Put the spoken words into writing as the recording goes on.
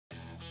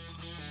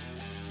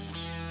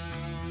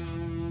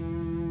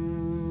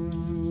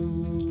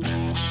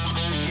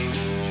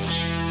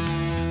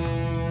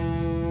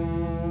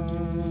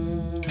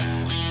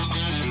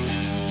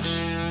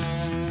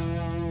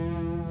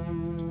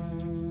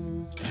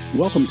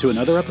Welcome to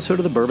another episode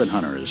of the Bourbon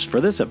Hunters. For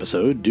this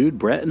episode, Dude,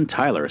 Brett, and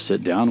Tyler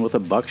sit down with a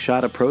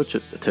buckshot approach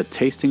to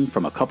tasting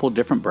from a couple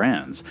different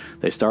brands.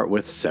 They start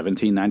with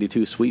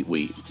 1792 Sweet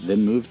Wheat,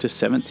 then move to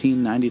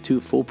 1792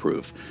 Full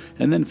Proof,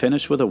 and then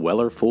finish with a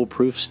Weller Full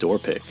Proof store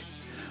pick.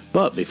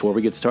 But before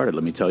we get started,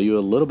 let me tell you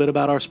a little bit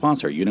about our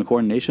sponsor,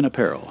 Unicorn Nation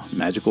Apparel,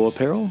 magical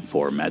apparel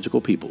for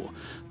magical people.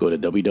 Go to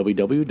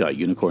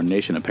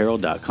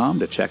www.unicornnationapparel.com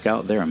to check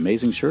out their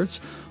amazing shirts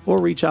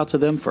or reach out to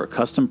them for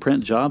custom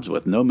print jobs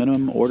with no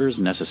minimum orders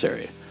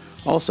necessary.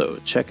 Also,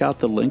 check out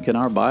the link in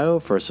our bio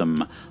for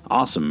some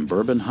awesome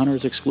Bourbon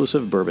Hunters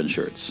exclusive bourbon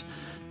shirts.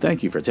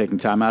 Thank you for taking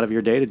time out of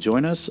your day to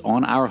join us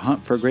on our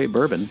hunt for great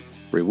bourbon.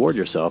 Reward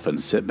yourself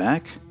and sit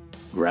back,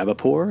 grab a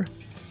pour,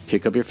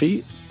 kick up your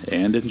feet,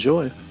 and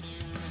enjoy.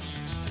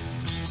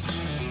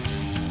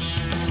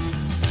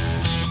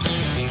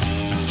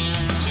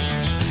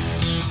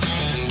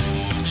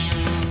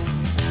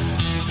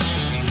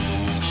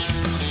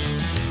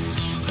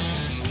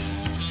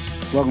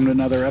 Welcome to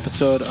another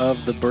episode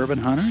of the Bourbon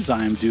Hunters.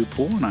 I am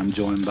Dupool, and I'm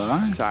joined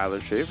by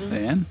Tyler Schaefer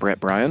and Brett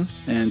Bryan.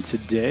 And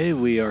today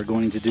we are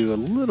going to do a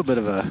little bit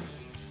of a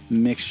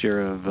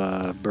mixture of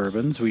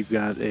bourbons. We've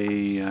got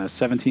a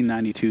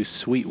 1792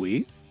 Sweet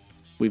Wheat.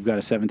 We've got a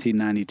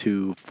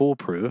 1792 Full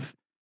Proof.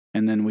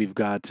 And then we've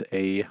got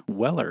a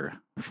Weller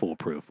Full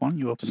Proof. Why don't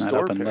you open that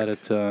up and let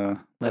it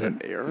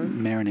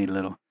marinate a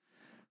little.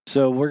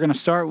 So we're going to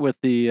start with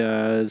the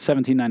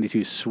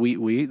 1792 Sweet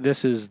Wheat.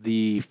 This is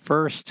the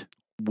first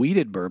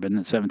wheated bourbon that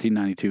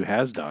 1792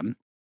 has done,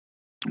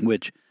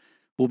 which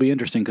will be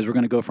interesting because we're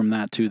going to go from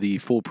that to the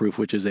Full Proof,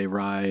 which is a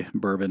rye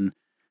bourbon,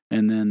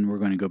 and then we're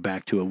going to go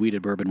back to a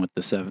wheated bourbon with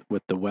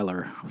the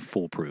Weller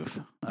Full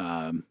Proof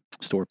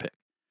store pick.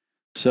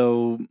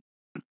 So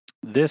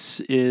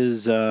this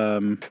is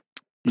the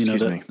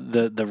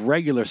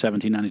regular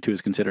 1792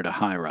 is considered a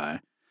high rye,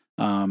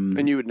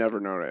 and you would never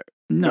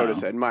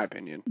notice it, in my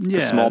opinion. Yeah.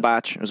 The small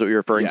batch is what you're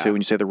referring to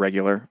when you say the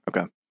regular.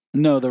 Okay.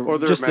 No,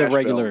 just the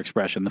regular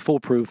expression. The Full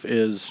Proof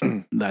is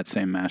that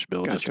same mash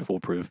bill, Gotcha. just a Full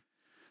Proof.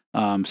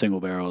 Single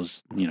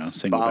barrels,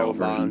 single barrel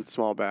version. Bond,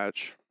 small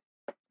batch.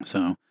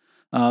 So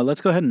let's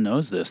go ahead and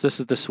nose this. This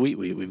is the Sweet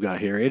Wheat we've got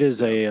here. It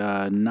is a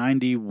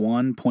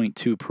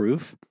 91.2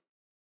 proof.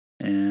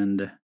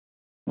 And,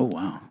 oh,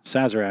 wow.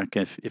 Sazerac,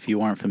 if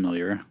you aren't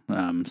familiar,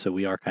 so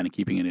we are kind of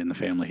keeping it in the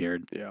family here.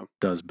 Yeah.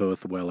 Does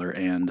both Weller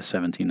and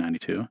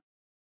 1792.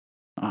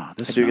 Oh,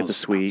 this I do get smells the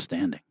sweet.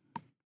 outstanding.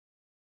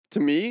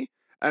 To me,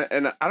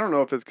 and I don't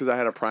know if it's because I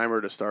had a primer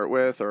to start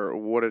with or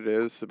what it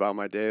is about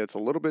my day. It's a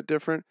little bit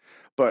different,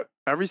 but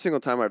every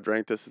single time I've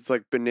drank this, it's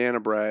like banana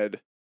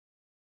bread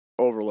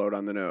overload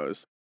on the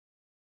nose.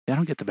 I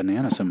don't get the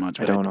banana so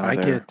much. I don't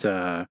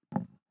either.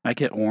 I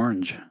get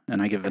orange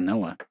and I get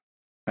vanilla.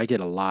 I get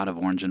a lot of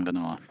orange and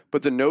vanilla.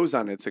 But the nose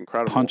on it's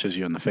incredible. Punches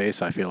you in the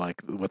face, I feel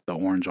like, with the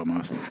orange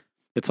almost.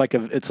 It's like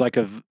a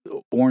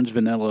orange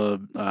vanilla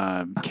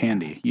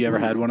candy. You ever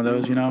had one of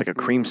those, Like a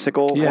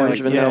creamsicle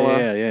orange like,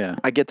 vanilla? Yeah.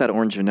 I get that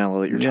orange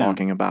vanilla that you're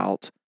talking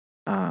about.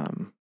 It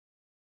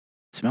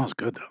smells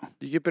good, though.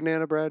 You get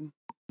banana bread?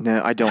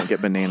 No, I don't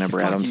get banana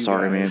bread. I'm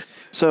sorry, guys. man.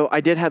 So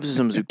I did have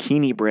some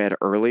zucchini bread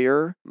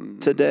earlier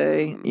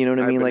today. You know what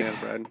I mean? Banana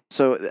bread.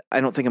 So I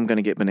don't think I'm going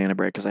to get banana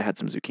bread because I had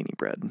some zucchini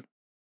bread.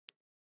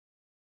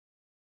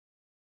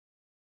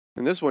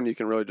 And this one you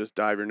can really just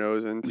dive your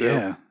nose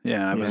into.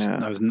 Yeah. I was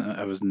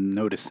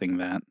noticing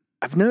that.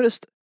 I've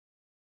noticed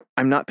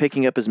I'm not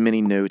picking up as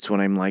many notes when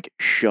I'm like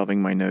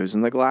shoving my nose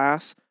in the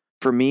glass.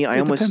 For me,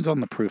 It depends on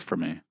the proof for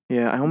me.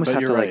 Yeah, I almost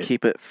have to right.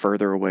 keep it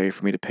further away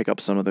for me to pick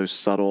up some of those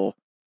subtle,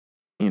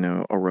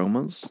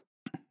 aromas.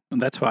 And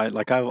that's why,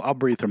 I'll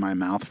breathe through my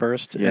mouth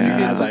first.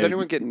 Yeah. Does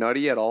anyone get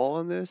nutty at all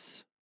on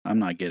this? I'm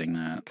not getting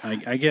that.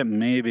 I get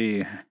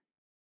maybe.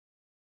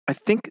 I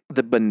think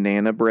the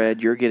banana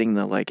bread, you're getting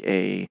the like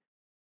a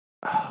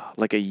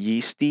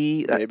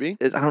yeasty. Maybe.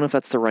 I don't know if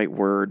that's the right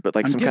word, but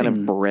some kind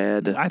of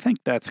bread. I think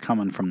that's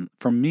coming from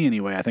me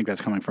anyway. I think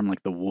that's coming from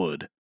the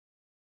wood.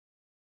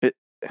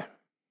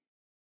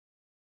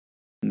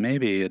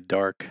 Maybe a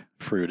dark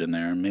fruit in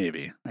there.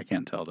 Maybe. I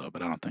can't tell though,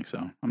 but I don't think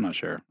so. I'm not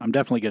sure. I'm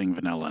definitely getting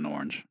vanilla and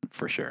orange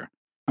for sure.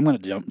 I'm going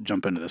to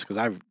jump into this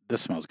because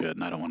this smells good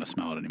and I don't want to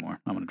smell it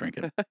anymore. I'm going to drink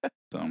it.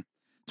 So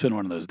it's been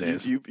one of those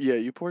days. You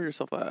pour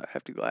yourself a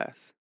hefty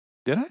glass.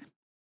 Did I?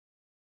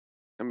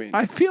 I mean,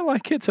 I feel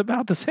like it's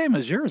about the same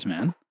as yours,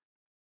 man.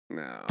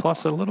 No.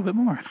 Plus a little bit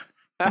more.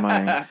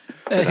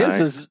 His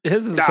is the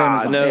same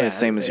as mine. No, Yeah, it's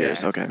same as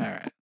yours. yeah. Okay. All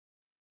right.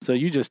 So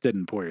you just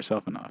didn't pour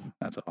yourself enough.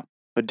 That's all.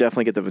 But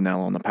definitely get the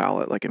vanilla on the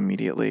palate,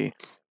 immediately.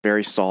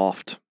 Very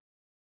soft.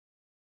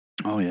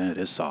 Oh, yeah, it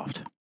is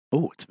soft.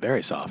 Oh, it's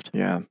very soft.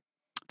 Yeah.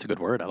 It's a good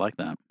word. I like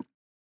that.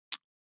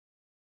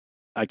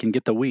 I can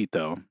get the wheat,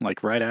 though.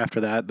 Right after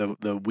that,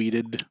 the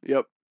wheated.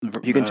 Yep.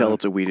 You can tell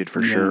it's a wheated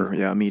for sure.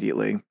 Yeah,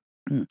 immediately.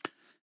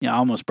 Yeah, I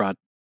almost brought.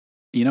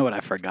 You know what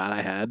I forgot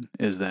I had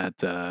is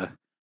that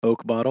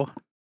oak bottle.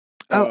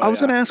 I was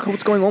going to ask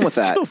what's going on with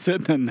that. Still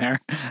sitting in there.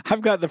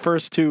 I've got the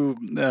first two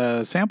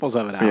samples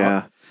of it out.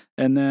 Yeah.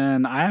 And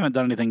then I haven't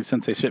done anything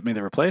since they shipped me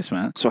the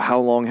replacement. So how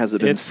long has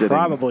it been It's sitting?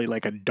 probably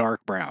like a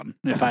dark brown,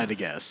 if I had to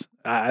guess.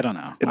 I don't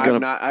know. It's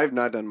I've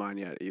not done mine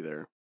yet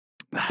either.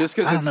 Just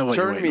I because don't know it's what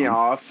you're turned me waiting on.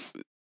 off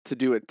to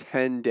do a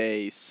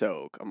 10-day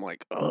soak. I'm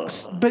like, ugh.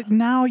 But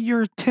now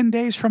you're 10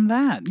 days from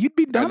that. You'd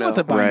be done with know.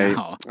 it by Right.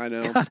 now. I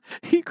know. God,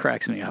 he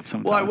cracks me up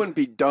sometimes. Well, I wouldn't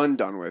be done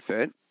with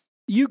it.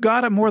 You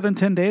got it more than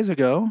 10 days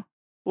ago.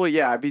 Well,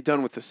 yeah, I'd be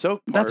done with the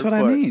soak part. That's what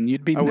I but mean.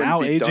 You'd be I wouldn't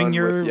now be aging done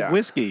your with- yeah.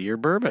 whiskey, your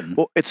bourbon.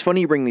 Well, it's funny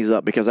you bring these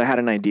up because I had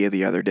an idea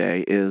the other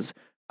day. Is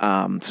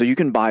so you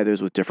can buy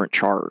those with different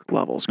char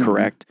levels, Mhm.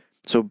 correct?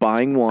 So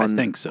buying I one,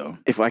 think so.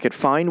 if I could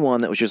find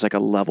one that was just like a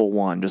level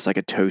 1, just like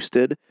a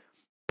toasted,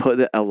 put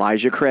the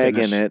Elijah Craig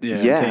in Finish, it,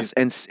 yeah, yes,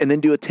 and then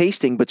do a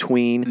tasting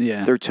between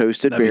Yeah, their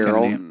toasted that'd be kinda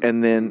barrel neat.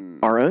 and then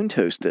our own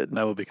toasted.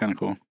 that would be kind of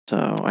cool.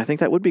 So I think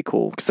that would be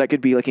cool because that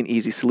could be like an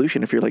easy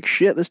solution if you're like,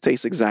 shit, this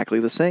tastes exactly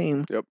the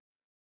same.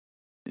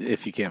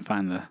 If you can't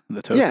find the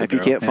toasted Yeah, if you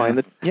barrel. can't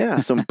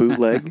find some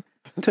bootleg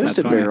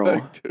toasted funny.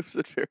 barrel.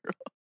 Toasted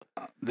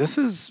barrel. This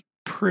is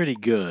pretty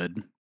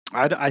good.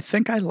 I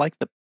think I like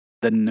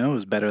the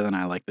nose better than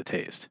I like the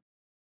taste.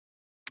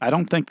 I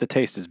don't think the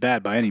taste is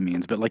bad by any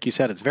means, but like you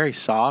said, it's very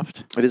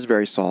soft It is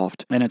very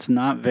soft. and it's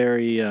not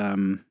very.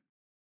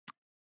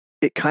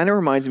 It kind of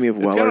reminds me of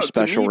It's got Weller to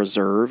Special me-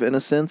 Reserve in a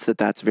sense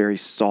that's very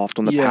soft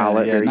on the Yeah,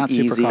 palate, yeah, very not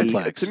super easy.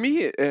 complex. To me,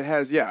 it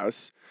has,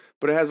 yes,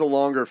 but it has a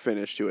longer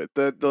finish to it.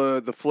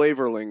 The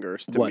flavor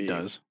lingers to what me.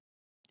 does?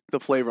 The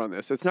flavor on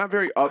this. It's not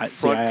very I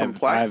upfront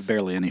complex. I have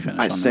barely any finish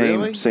I on this. same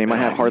Really? same. I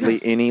have Oh, hardly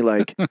yes. any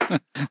like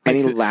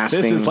any This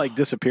lasting. is like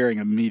disappearing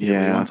immediately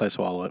Yeah. once I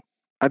swallow it.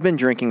 I've been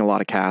drinking a lot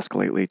of cask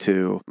lately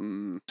too,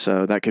 Mm.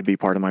 so that could be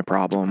part of my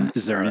problem.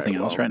 Is there All right,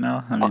 anything else well, right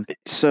now? I mean,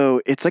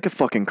 So it's like a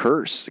fucking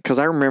curse because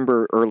I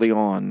remember early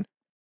on,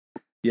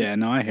 yeah,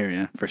 no, I hear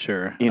you for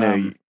sure. you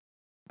know,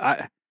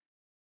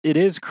 It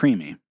is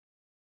creamy.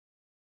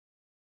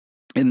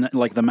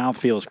 Like the mouth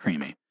feels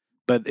creamy,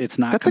 but it's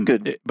not. That's a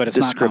good but it's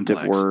not descriptive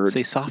complex. word.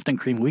 Say soft and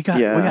creamy. We got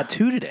Yeah.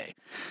 2 today.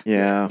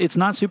 yeah, It's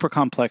not super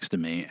complex to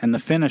me, and the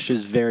finish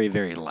is very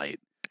very light.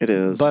 it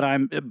is. But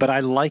I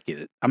like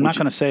it. I'm Would not you-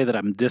 going to say that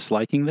I'm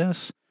disliking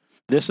this.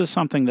 This is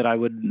something that I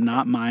would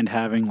not mind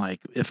having.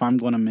 Like if I'm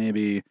going to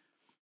maybe,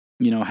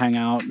 hang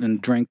out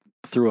and drink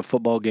through a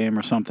football game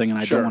or something, and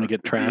I Sure. don't want to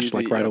get It's trashed easy,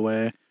 like right yep.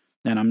 away,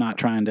 and I'm not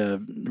trying to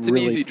an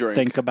really easy drink.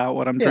 think about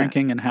what I'm Yeah.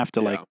 drinking and have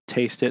to like Yeah.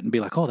 taste it and be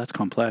like, oh, that's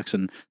complex,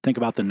 and think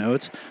about the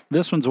notes.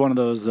 This one's one of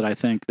those that I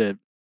think that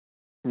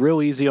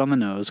real easy on the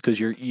nose because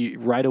you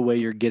right away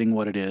you're getting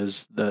what it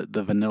is. The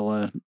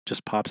vanilla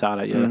just pops out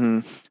at you.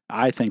 Mhm.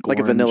 I think Like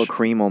a vanilla orange.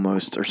 cream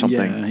almost or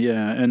something. Yeah,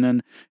 yeah, and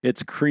then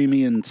it's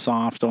creamy and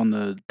soft on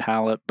the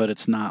palate, but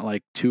it's not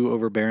like too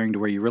overbearing to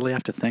where you really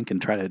have to think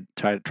and try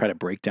to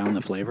break down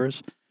the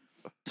flavors.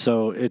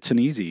 So it's an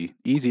easy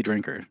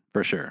drinker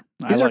for sure.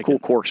 These I are like cool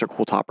it. corks or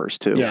cool toppers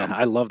too. Yeah,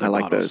 I love their I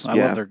like bottles. those,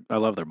 yeah. I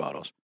love their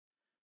bottles.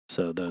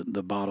 So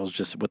the bottles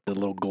just with the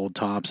little gold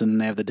tops, and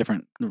they have the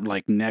different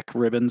like neck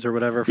ribbons or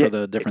whatever for Yeah,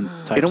 the different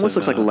types. It almost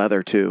of, looks like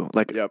leather too.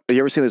 Like, Yep. have you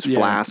ever seen those yeah,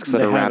 flasks that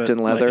they are have wrapped it, in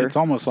like, leather? it's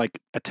almost like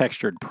a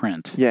textured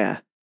print. Yeah.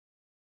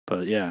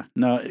 But yeah,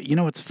 no,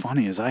 what's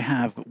funny is I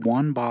have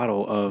one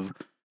bottle of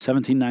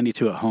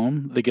 1792 at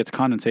home that gets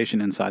condensation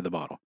inside the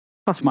bottle.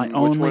 It's my Which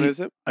only. one is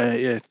it?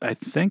 I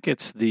think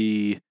it's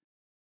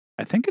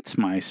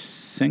my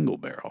single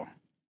barrel,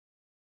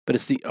 but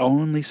it's the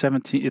only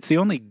 17. It's the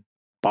only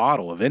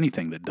bottle of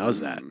anything that does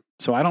that. Mm.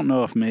 So I don't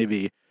know if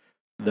maybe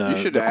You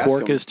should the ask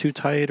cork 'em. is too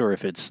tight or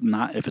if it's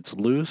not, if it's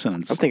loose and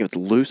I'm it's thinking it's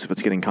loose if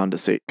it's getting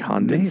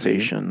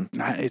condensation.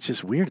 it's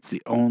just weird. It's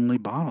the only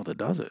bottle that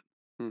does it.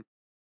 Hmm.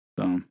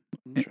 So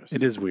it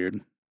Interesting. is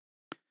weird.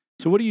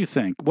 So what do you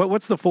think?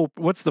 What's the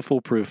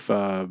foolproof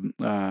proof?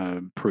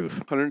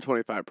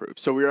 125 proof.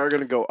 So we are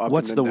going to go up.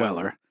 What's and the then down.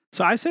 Weller?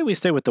 So I say we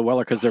stay with the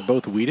Weller because they're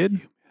both weeded.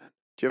 Do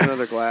you have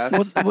another glass?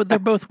 Well, they're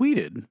both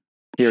weeded.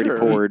 He already Sure,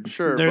 poured.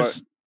 Sure,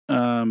 There's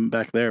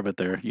back there, but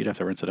you'd have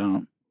to rinse it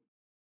out.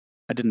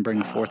 I didn't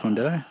bring a fourth one,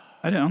 did I?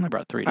 I only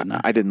brought 3, didn't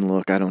I? I didn't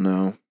look. I don't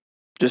know.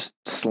 Just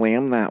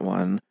slam that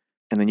one,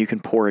 and then you can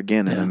pour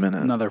again in a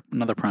minute.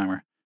 Another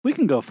primer. We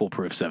can go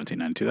foolproof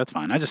 1792. That's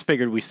fine. I just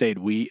figured we stayed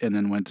wheat and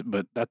then went,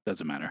 but that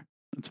doesn't matter.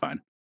 It's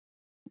fine.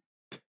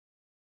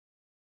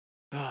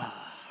 but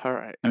all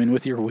right. I mean,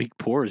 with your weak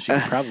pours, you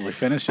could probably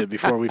finish it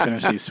before we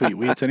finish these sweet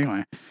wheats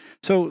anyway.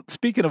 So,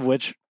 speaking of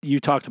which, you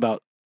talked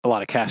about a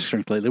lot of cask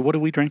strength lately. What are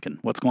we drinking?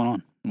 What's going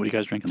on? What are you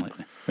guys drinking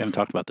lately? We haven't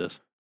talked about this.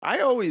 I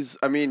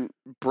mean,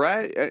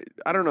 Brett,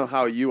 I don't know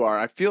how you are.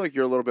 I feel like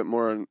you're a little bit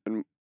more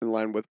in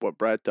line with what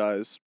Brett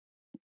does.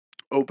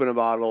 Open a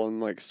bottle and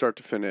like start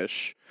to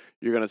finish.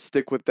 You're going to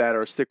stick with that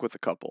or stick with a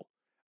couple.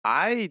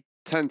 I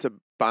tend to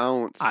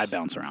bounce. I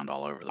bounce around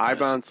all over the place. I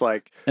bounce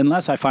like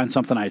unless I find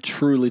something I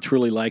truly,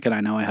 truly like, and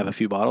I know I have a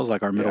few bottles,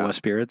 like our Middle West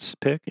Spirits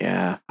pick.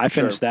 Yeah. I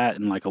finished that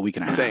in like a week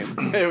and a half.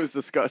 same. It was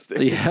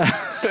disgusting.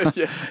 Yeah.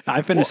 Yeah.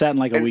 I finished that in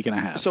like a week and a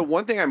half. So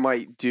one thing I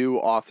might do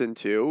often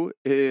too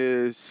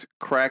is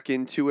crack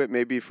into it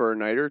maybe for a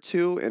night or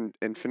two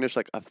and finish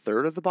like a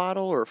third of the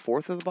bottle or a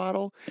fourth of the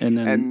bottle, and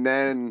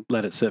then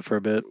let it sit for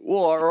a bit.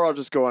 well, or I'll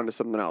just go on to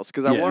something else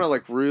because I want to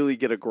like really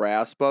get a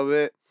grasp of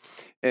it,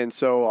 and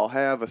so I'll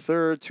have a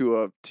third to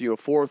a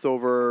fourth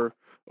over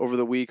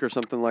the week or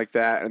something like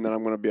that, and then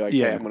I'm gonna be like,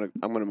 hey, I'm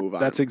gonna move on.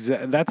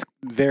 That's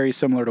very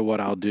similar to what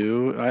I'll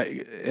do.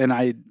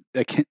 I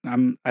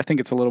think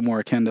it's a little more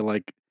akin to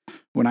like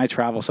when I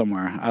travel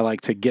somewhere, I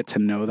like to get to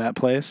know that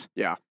place.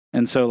 Yeah.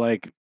 And so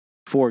like,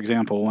 for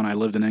example, when I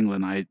lived in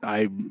England,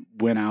 I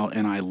went out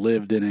and I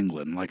lived in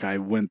England. Like I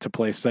went to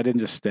places. I didn't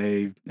just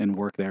stay and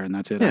work there and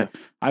that's it. Yeah.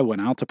 I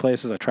went out to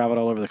places. I traveled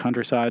all over the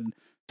countryside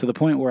to the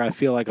point where I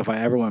feel like if I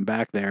ever went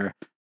back there,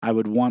 I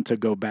would want to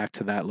go back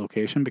to that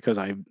location because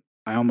I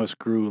almost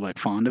grew like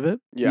fond of it,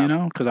 Yeah. you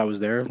know, because I was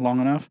there long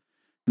enough.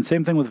 And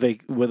same thing with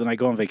when I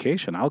go on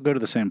vacation. I'll go to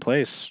the same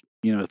place,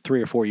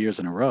 3 or 4 years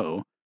in a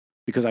row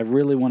because I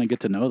really want to get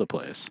to know the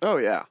place. Oh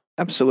yeah.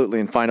 Absolutely,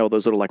 and find all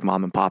those little like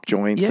mom and pop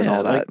joints and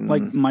all that.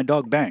 Like my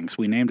dog Banks,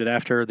 we named it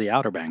after the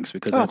Outer Banks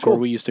because that's cool. where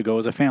we used to go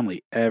as a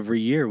family.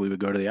 Every year we would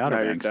go to the Outer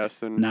Now Banks. you're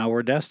destined. Now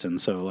we're destined.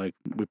 So like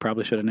we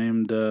probably should have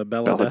named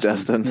Bella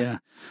Destin. Yeah,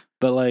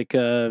 but like,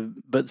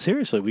 but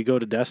seriously, we go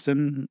to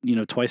Destin,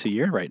 twice a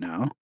year right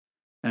now,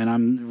 and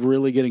I'm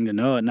really getting to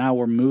know it. Now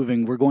we're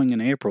moving. We're going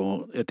in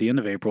April, at the end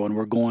of April, and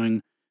we're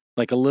going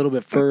like a little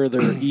bit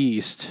further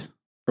east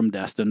from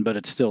Destin, but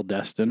it's still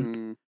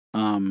Destin.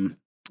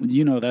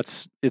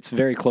 It's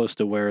very close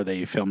to where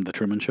they filmed the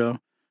Truman Show.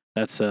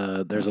 That's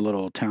there's a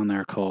little town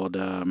there called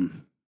I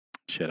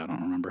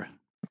don't remember.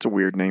 It's a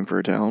weird name for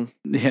a town.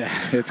 Yeah,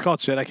 it's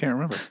called shit. I can't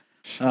remember.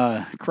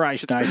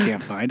 Christ, I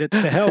can't find it.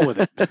 To hell with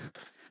it.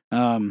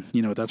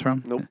 You know what that's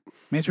from? Nope.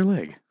 Major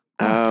League.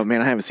 Oh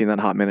man, I haven't seen that in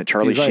a hot minute.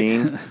 Charlie He's like,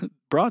 Sheen.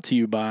 brought to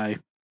you by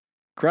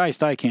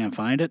Christ, I can't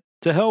find it.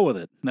 To hell with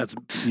it. That's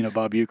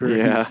Bob Uecker.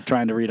 Yeah. He's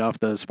trying to read off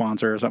the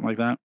sponsor or something like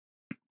that.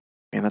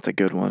 Man, that's a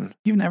good one.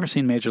 You've never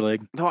seen Major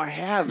League? No, I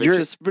have. It's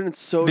just been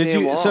so Did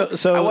damn you? long.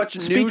 So I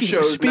watch new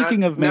shows.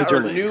 Speaking of Major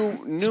League,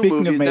 new speaking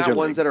movies, of Major not League,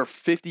 ones that are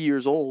 50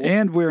 years old.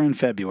 and we're in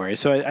February,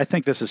 so I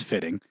think this is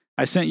fitting.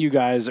 I sent you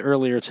guys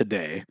earlier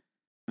today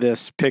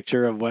this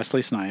picture of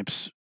Wesley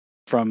Snipes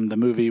from the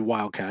movie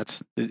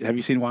Wildcats. Have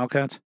you seen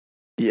Wildcats?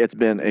 Yeah, it's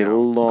been a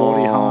long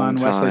Goldie Hawn,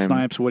 time. Wesley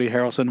Snipes, Woody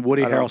Harrelson.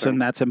 Woody I don't Harrelson, think-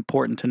 that's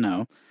important to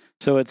know.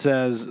 So it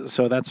says,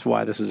 so that's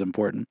why this is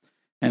important.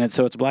 And it's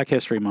Black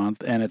History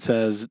Month, and it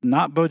says,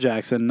 not Bo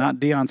Jackson, not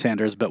Deion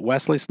Sanders, but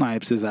Wesley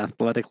Snipes is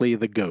athletically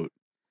the GOAT.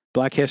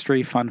 Black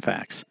History Fun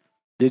Facts.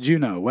 Did you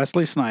know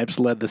Wesley Snipes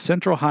led the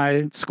Central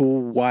High School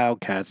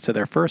Wildcats to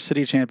their first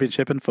city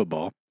championship in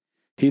football?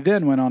 He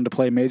then went on to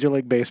play Major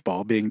League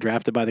Baseball, being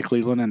drafted by the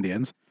Cleveland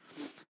Indians.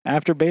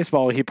 After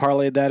baseball, he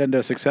parlayed that into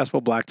a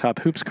successful blacktop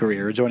hoops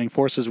career, joining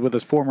forces with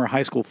his former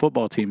high school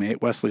football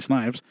teammate, Wesley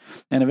Snipes,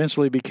 and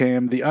eventually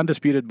became the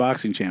undisputed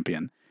boxing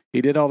champion.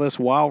 He did all this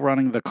while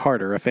running the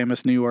Carter, a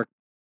famous New York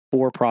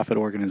for-profit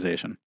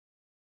organization.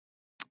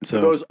 So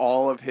Are those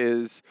all of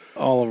his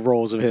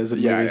roles of his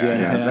in movies.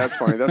 Yeah. That's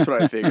funny. That's what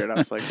I figured. I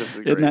was like, this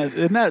is great.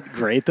 Isn't that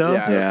great though?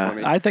 Yeah, that's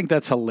funny. I think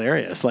that's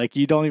hilarious. Like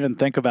you don't even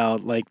think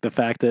about like the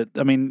fact that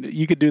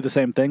you could do the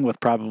same thing with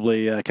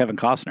probably Kevin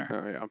Costner.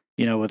 Oh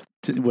yeah. With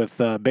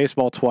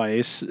baseball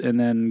twice and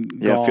then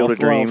golf, Field of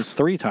Dreams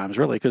 3 times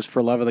really because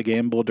for Love of the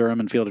Game, Bull Durham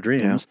and Field of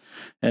Dreams,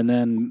 and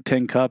then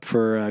Tin Cup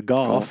for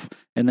golf.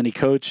 And then he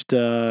coached,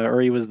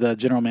 or he was the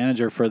general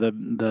manager for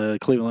the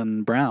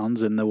Cleveland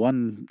Browns in the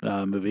one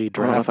movie, I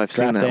don't know if I've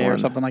seen that Day or one.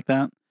 something like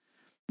that.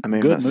 I may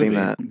have not seen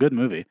that. Good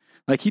movie.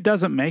 Like he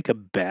doesn't make a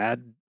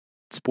bad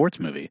sports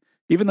movie,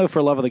 even though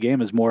For Love of the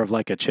Game is more of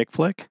like a chick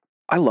flick.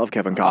 I love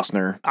Kevin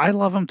Costner. I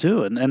love him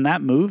too, and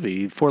that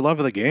movie For Love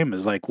of the Game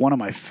is like one of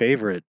my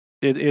favorite.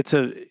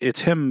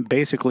 It's him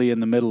basically in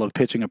the middle of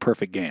pitching a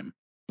perfect game.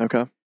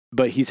 Okay.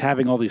 But he's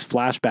having all these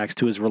flashbacks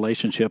to his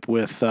relationship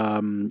with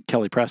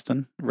Kelly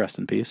Preston, rest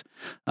in peace.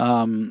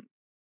 Who,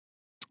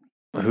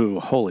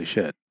 holy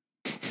shit,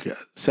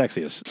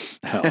 sexy as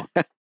hell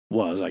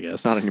was, I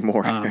guess. Not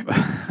anymore.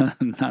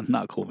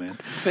 Not cool, man.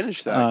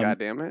 Finish that,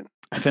 goddammit.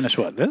 Finish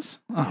what? This?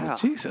 Oh, Yeah.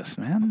 Jesus,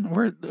 man.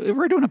 We're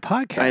doing a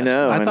podcast. I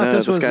know.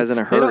 This guy's in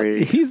a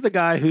hurry. He's the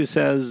guy who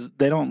says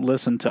they don't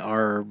listen to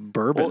our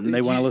bourbon.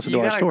 They want to listen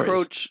to our stories.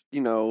 Croach,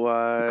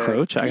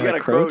 Croach? I you gotta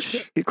gotta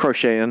croach. He's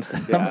crocheting.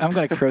 Yeah. I'm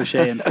going to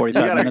crochet in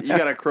 45 minutes. You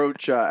got to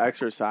croach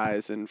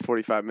exercise in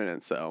 45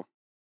 minutes, so.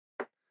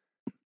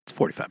 It's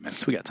 45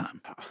 minutes. We got time.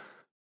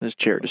 This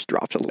chair just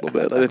dropped a little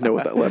bit. I didn't know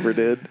what that lever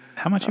did.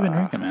 How much you been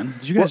drinking, man?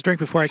 Did you guys drink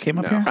before I came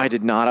up no. here? I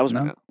did not. I was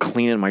No?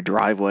 cleaning my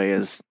driveway,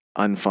 as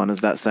unfun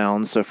as that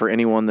sounds. So for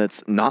anyone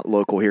that's not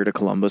local here to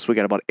Columbus, we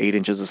got about 8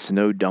 inches of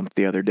snow dumped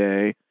the other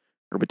day,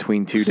 or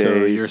between 2 So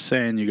days. you're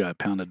saying you got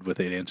pounded with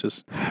 8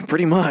 inches?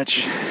 Pretty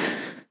much.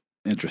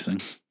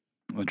 Interesting.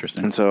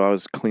 Interesting. And so I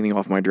was cleaning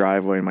off my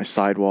driveway and my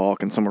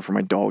sidewalk and somewhere for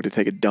my dog to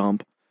take a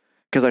dump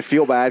because I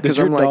feel bad Does because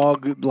your I'm like,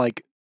 dog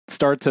like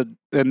start to,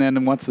 and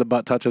then once the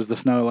butt touches the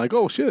snow, like,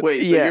 oh shit. Wait,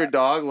 so Yeah. your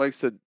dog likes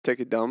to take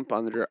a dump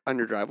on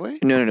your driveway?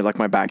 no, like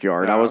my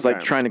backyard. I Oh, was like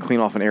okay. trying to clean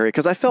off an area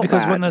because I felt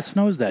Because bad. when the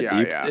snow's that Yeah,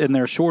 deep yeah. and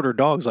they're shorter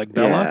dogs like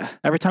Bella, Yeah.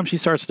 every time she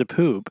starts to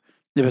poop,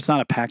 if it's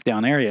not a packed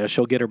down area,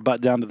 she'll get her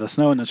butt down to the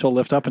snow and then she'll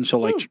lift up and she'll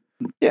like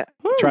Yeah.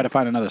 try to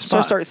find another So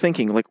I spot. start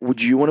thinking, like,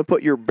 would you want to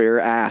put your bare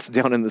ass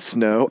down in the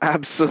snow?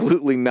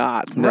 Absolutely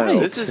not. No.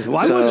 Right.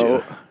 Why would so,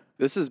 you?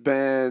 This has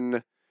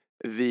been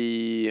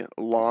the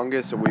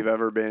longest that we've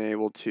ever been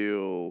able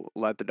to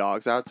let the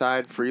dogs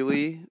outside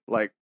freely,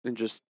 like, and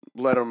just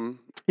let them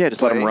Yeah,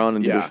 just let them play. run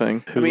and do Yeah. their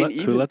thing. Who, I mean, let,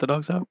 who even- let the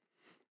dogs out?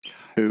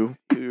 Who?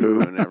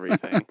 and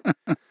everything.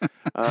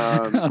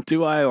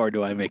 Do I or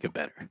do I make it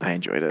better? I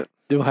enjoyed it.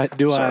 Do I Sorry.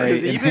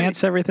 'Cause even-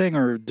 enhance everything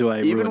or do I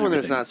Even ruin when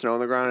there's everything? not snow on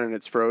the ground and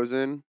it's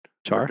frozen or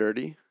char?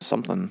 dirty.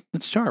 Something.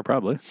 It's char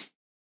probably.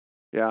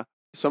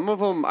 Some of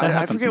them, That I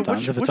happens forget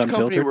sometimes which if it's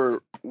company unfiltered.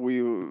 were we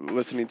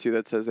listening to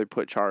that says they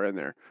put char in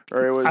there,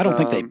 or it was. I don't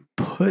think they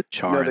put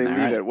char No, in they there.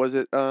 leave it. Was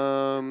it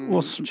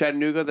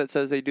Chattanooga that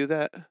says they do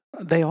that?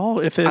 They all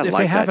if I they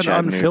like have that it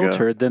Chattanooga.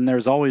 unfiltered, then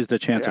there's always the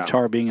chance Yeah. of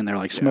char being in there.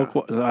 Like Smoke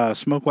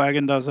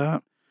Wagon does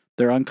that.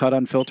 They're uncut,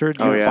 unfiltered.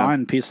 Oh, You'll yeah.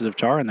 find pieces of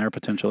char in there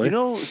potentially. You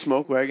know,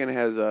 Smoke Wagon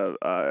has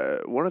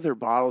one of their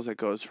bottles that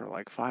goes for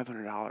like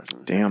 $500 in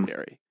the Damn.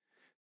 secondary.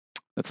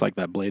 It's like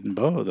that Blade and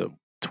Bow, the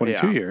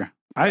 22 Yeah. year.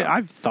 Yeah.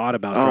 I've thought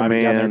about Oh,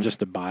 driving down there man.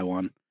 just to buy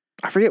one.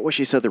 I forget what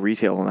she said the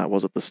retail on that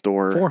was at the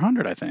store.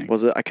 400, I think.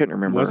 Was it? I couldn't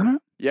remember. Wasn't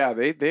it? Yeah,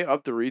 they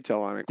upped the retail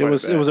on it. It Quite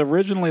was. a bit. It was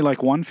originally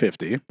like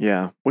 150.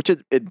 Yeah, which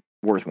it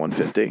worth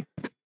 $150.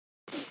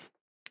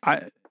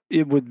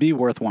 It would be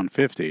worth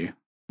 150.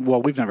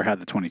 Well, we've never had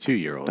the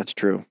 22-year-old, That's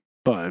true.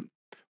 but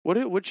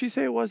Would she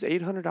say it was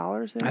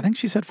 $800? I think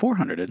she said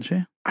 400, didn't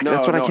she?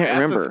 That's what I can't at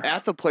remember.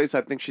 At the place,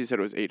 I think she said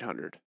it was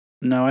 800.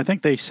 No, I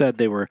think they said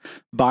they were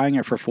buying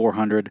it for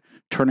 400,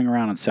 turning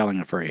around and selling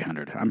it for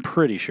 800. I'm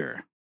pretty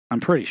sure.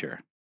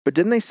 But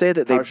didn't they say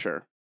that they, Oh,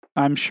 sure.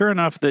 I'm sure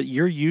enough that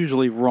you're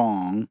usually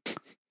wrong.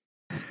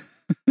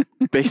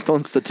 based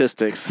on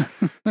statistics,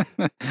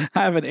 I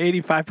have an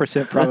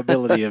 85%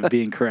 probability of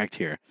being correct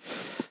here.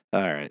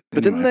 All right.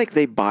 but didn't Anyway.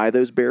 they buy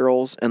those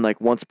barrels and like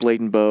once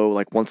Blade and Bow,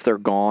 like once they're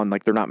gone,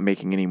 like they're not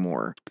making any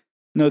more.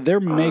 No, they're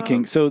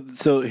making so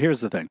here's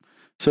the thing.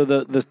 So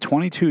the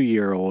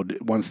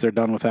 22-year-old, once they're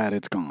done with that,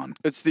 it's gone.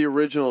 It's the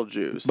original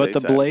juice. But they the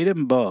said. Blade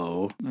and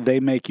Bow,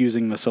 they make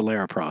using the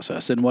Solera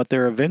process. And what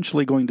they're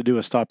eventually going to do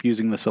is stop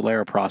using the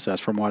Solera process,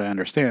 from what I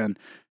understand.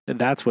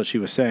 That's what she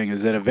was saying,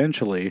 is that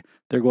eventually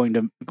they're going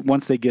to,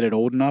 once they get it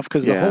old enough,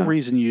 because the Yeah. whole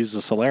reason you use the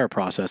Solera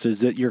process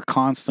is that you're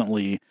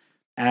constantly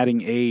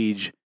adding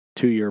age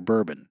to your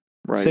bourbon.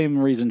 Right. Same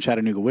reason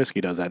Chattanooga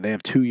whiskey does that. They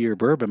have 2-year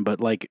bourbon, but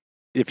like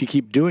if you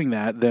keep doing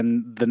that,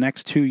 then the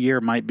next 2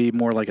 year might be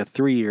more like a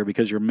 3 year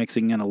because you're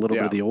mixing in a little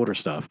bit Yeah. of the older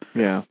stuff.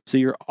 Yeah. So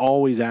you're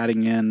always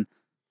adding in,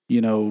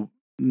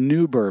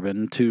 new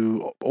bourbon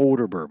to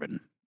older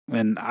bourbon.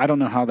 And I don't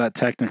know how that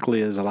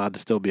technically is allowed to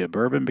still be a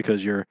bourbon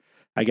because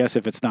I guess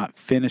if it's not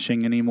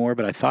finishing anymore,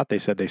 but I thought they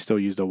said they still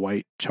used a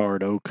white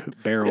charred oak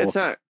barrel It's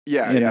not.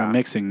 Yeah, in yeah. their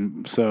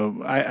mixing.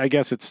 So I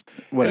guess it's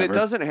whatever. And it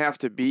doesn't have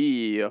to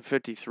be a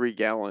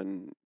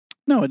 53-gallon.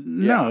 No,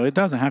 it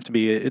doesn't have to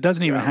be. It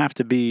doesn't even Yeah. have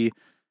to be.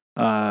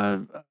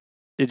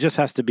 It just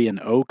has to be an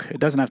oak. It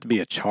doesn't have to be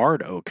a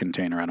charred oak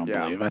container. I don't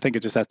Yeah. believe. I think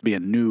it just has to be a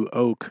new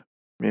oak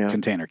Yeah.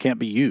 container. Can't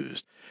be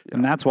used,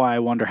 and Yeah. that's why I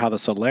wonder how the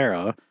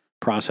Solera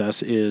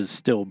process is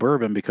still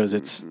bourbon because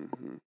it's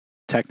Mhm.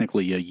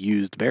 technically a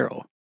used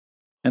barrel,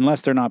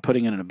 unless they're not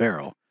putting it in a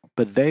barrel.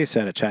 But they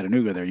said at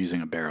Chattanooga they're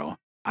using a barrel.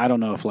 I don't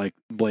know if like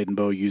Blade and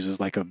Bow uses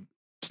like a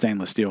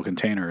stainless steel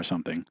container or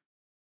something.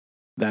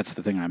 That's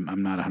the thing.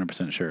 I'm not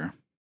 100% sure.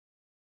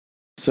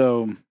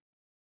 So,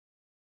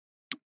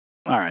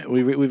 all right,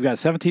 we've got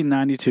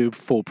 1792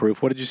 full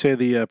proof. What did you say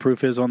the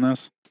proof is on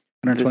this?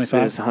 This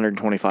 125. is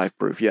 125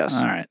 proof. Yes.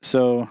 All right,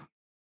 so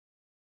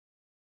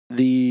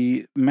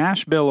the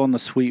mash bill on the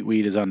sweet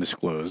wheat is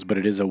undisclosed, but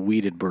it is a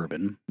wheated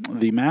bourbon.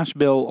 The mash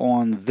bill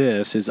on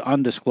this is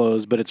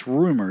undisclosed, but it's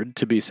rumored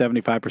to be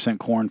 75%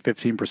 corn,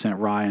 15%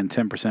 rye, and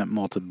 10%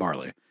 malted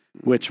barley,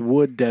 which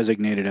would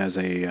designate it as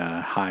a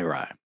high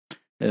rye.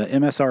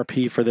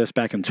 MSRP for this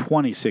back in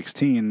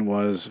 2016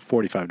 was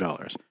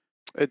 $45.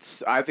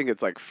 I think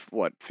it's like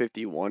what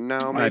 51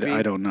 now, maybe.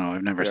 I don't know.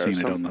 I've never Yeah, seen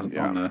some- it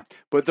yeah. on the.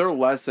 But they're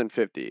less than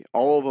 50.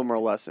 All of them are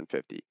less than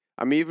 50.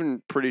 I'm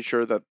even pretty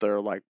sure that they're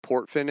like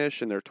port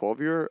finish and their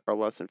 12-year are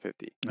less than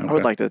 50. I would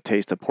Okay. like to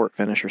taste a port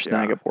finish or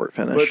snag Yeah. a port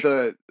finish.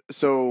 But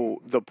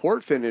the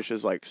port finish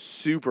is like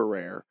super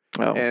rare.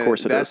 Oh, and of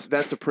course it is.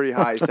 That's a pretty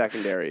high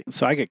secondary.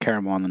 So I get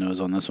caramel on the nose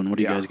on this one. What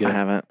do you Yeah. guys I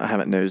get?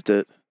 haven't nosed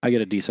it. I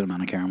get a decent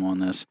amount of caramel on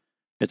this.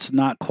 It's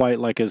not quite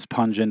like as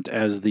pungent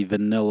as the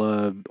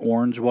vanilla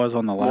orange was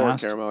on the More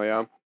last, caramel,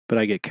 yeah. but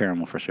I get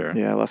caramel for sure.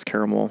 Yeah, less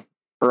caramel.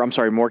 Or I'm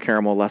sorry, more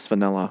caramel, less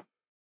vanilla.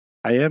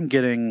 I am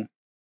getting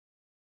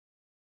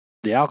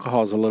the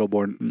alcohol is a little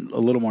more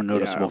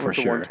noticeable yeah, for with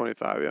the sure.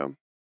 125, yeah.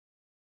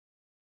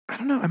 I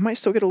don't know. I might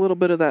still get a little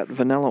bit of that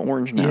vanilla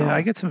orange now. Yeah,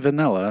 I get some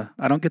vanilla.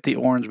 I don't get the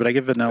orange, but I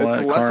get vanilla,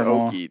 It's less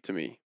caramel. oaky to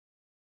me.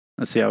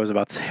 Let's see. I was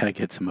about to say I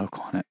get some oak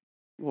on it.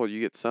 Well, you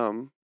get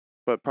some,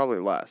 but probably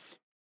less.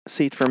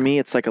 See, for me,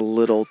 it's like a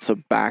little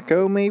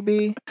tobacco,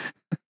 maybe.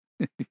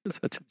 You're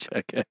such a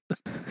jackass.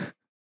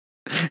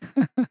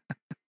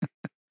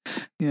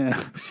 Yeah,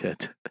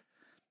 shit.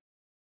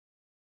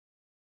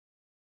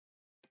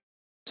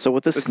 So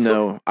with the It's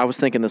snow, I was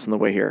thinking this on the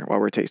way here while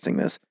we're tasting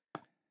this.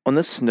 On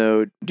the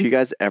snow, do you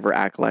guys ever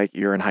act like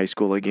you're in high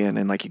school again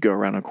and like you go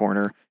around a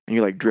corner and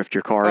you like drift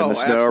your car in Oh, the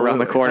snow around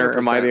the absolutely, corner? Or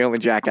am I the 100%. only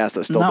jackass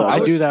that still No, does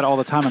I it? do that all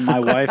the time, and my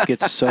wife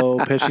gets so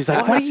pissed. She's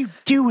like, "What are you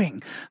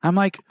doing?" I'm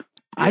like,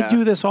 "I Yeah.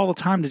 do this all the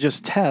time to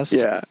just test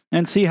Yeah.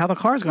 and see how the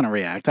car's going to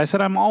react." I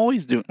said, "I'm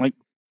always doing like."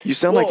 You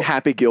sound like Well,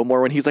 Happy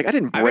Gilmore when he's like, I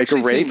didn't I've break a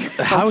actually rake. seen-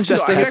 How is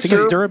just I've testing his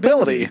actually-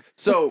 durability?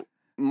 So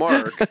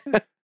Mark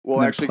will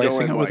And then actually go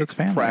placing and it with like its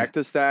family.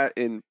 practice that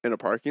in a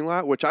parking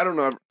lot, which I don't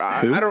know.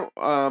 Who? I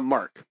don't.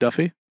 Mark.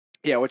 Duffy?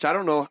 Yeah, which I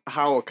don't know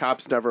how a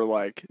cop's never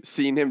like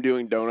seen him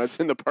doing donuts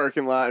in the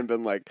parking lot and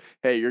been like,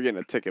 "Hey, you're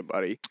getting a ticket,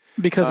 buddy."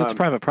 Because it's Um,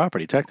 private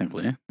property,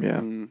 technically. Yeah.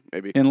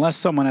 Maybe. Unless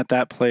someone at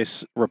that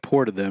place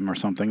reported them or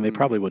something, they Mm.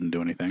 probably wouldn't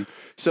do anything.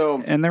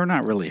 So And they're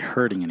not really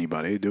hurting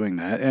anybody doing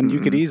that. And you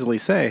could Mhm. easily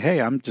say, "Hey,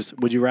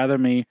 would you rather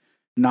me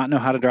not know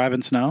how to drive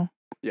in snow?"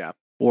 Yeah.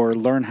 Or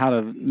learn how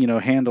to,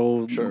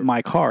 handle Sure.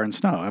 my car in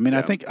snow. I mean, Yeah.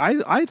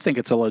 I think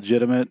it's a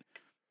legitimate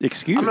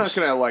excuse. I'm not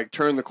gonna like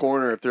turn the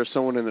corner if there's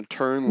someone in the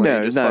turn lane.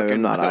 No, just no, fucking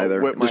I'm not either.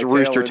 Whip my Just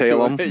rooster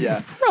tail into 'em. it.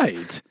 Yeah.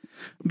 Right.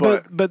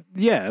 But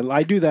yeah,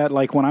 I do that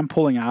like when I'm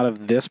pulling out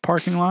of this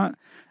parking lot,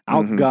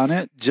 I'll Mhm. gun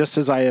it just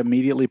as I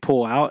immediately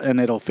pull out and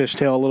it'll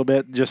fishtail a little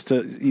bit just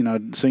to,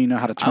 so you know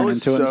how to I turn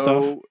was into it and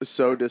stuff.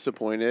 so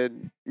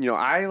disappointed.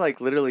 I like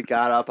literally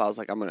got up. I was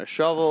like, I'm gonna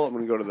shovel. I'm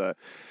gonna go to the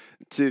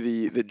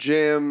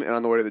gym, and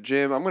on the way to the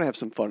gym, I'm gonna have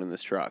some fun in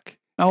this truck.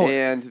 Oh,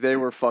 And they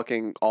were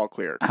fucking all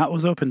cleared. how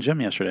was open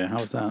gym yesterday? How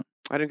was that?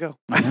 I didn't go.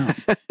 I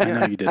know. I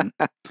know you didn't.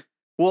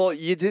 Well,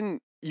 you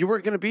didn't. You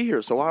weren't gonna be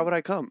here, so why would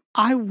I come?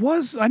 I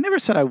never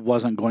said I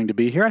wasn't going to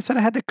be here. I said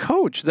I had to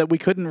coach that we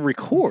couldn't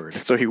record.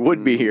 So he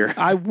would be here.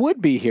 I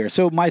would be here.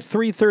 So my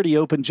 3:30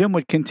 open gym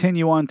would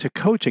continue on to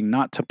coaching,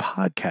 not to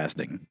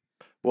podcasting.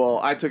 Well,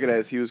 I took it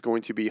as he was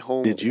going to be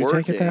home. Did you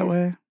take it that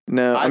way?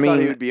 No, I I thought he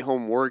mean, would be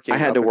home working. I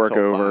had up to work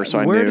until over, 5. so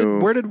I where knew.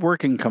 where did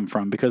working come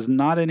from? Because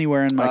not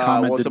anywhere in my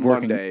comment well, it's did a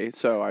working. Monday,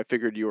 so I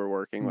figured you were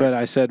working. But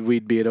I said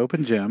we'd be at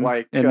open gym,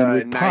 like and then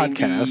we'd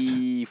podcast.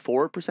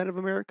 94% of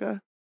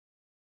America.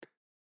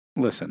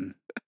 Listen,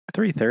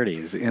 3:30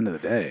 is the end of the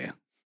day.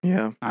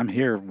 Yeah. I'm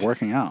here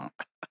working out.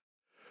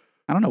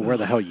 I don't know where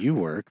the hell you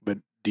work, but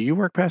do you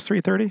work past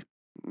 3:30?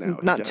 No, he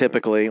Not doesn't.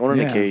 typically. On an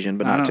Yeah, occasion,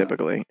 but I not don't-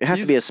 typically. It has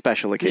to He's- be a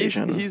special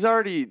occasion. He's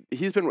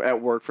been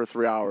at work for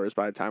 3 hours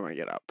by the time I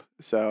get up.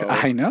 So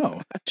I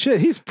know. Shit,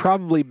 he's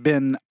probably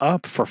been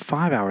up for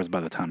 5 hours by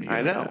the time you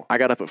get I up. know. I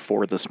got up at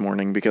 4 this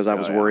morning because I Oh,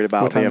 was yeah. worried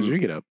about What time him. did you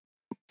get up?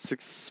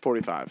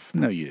 6:45.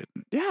 No, you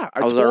didn't. Yeah,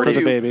 I was told already- For the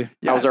you- baby.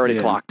 I was already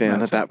Yeah, clocked in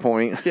that's at that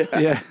point. Yeah.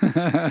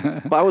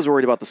 Yeah. But I was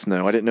worried about the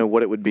snow. I didn't know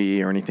what it would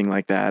be or anything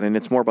like that. And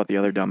it's more about the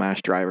other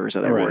dumbass drivers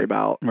that I Right. worry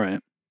about. Right.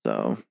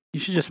 So You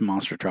should just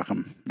monster truck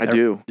them. I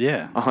do.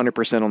 Yeah.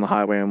 100% on the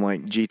highway. I'm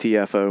like,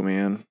 GTFO,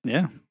 man.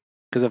 Yeah.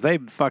 Because if they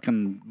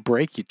fucking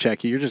break you,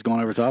 check you, you're just going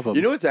over top of them.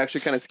 You know what's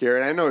actually kind of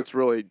scary? And I know it's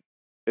really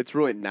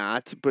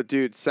not. But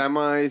dude,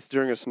 semis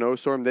during a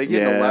snowstorm, they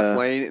get in the Yeah. left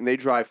lane and they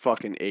drive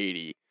fucking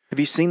 80. Have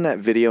you seen that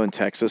video in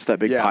Texas, that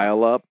big Yeah.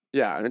 pile up?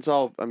 Yeah, and it's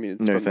all. I mean,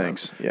 it's No from them.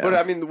 thanks. Yeah. But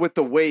I mean, with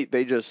the weight,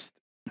 they just.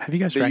 Have you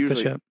guys They drank this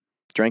usually- yet?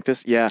 Drank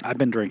this? Yeah. I've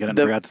been drinking it and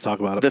The- forgot to talk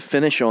about it. The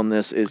finish on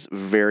this is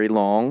very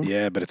long.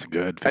 Yeah, but it's a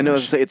good I know.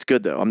 finish. It's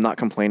good though. I'm not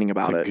complaining It's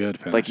about a it. good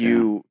finish. Like yeah.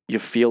 you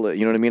feel it.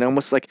 You know what I mean?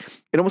 Almost like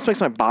it almost makes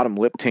my bottom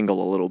lip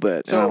tingle a little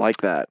bit, and I So- like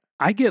that.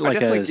 I get like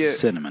definitely a get-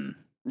 cinnamon.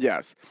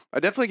 Yes, I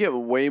definitely get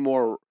way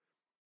more.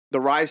 The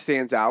rye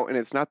stands out, and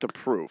it's not the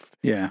proof.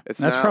 Yeah. It's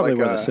That's not probably like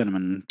where the a-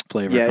 cinnamon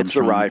flavor Yeah, comes it's the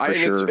from. rye. For and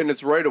sure.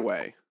 it's right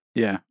away.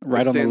 Yeah,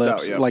 right on the stands out,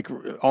 lips, yep. like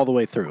all the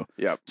way through.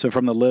 Yep. So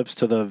from the lips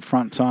to the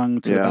front tongue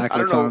to the Yeah. back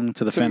I of the don't know, tongue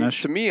to the to,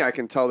 finish. To me, I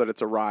can tell that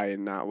it's a rye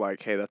and not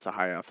like, hey, that's a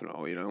high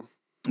ethanol. You know.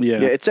 Yeah.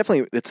 Yeah,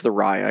 it's the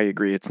rye. I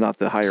agree. It's not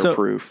the higher So-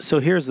 proof. So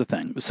here's the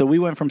thing. So we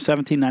went from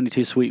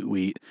 1792 sweet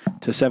wheat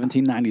to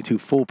 1792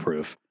 full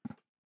proof.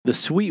 The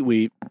sweet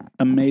wheat,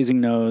 amazing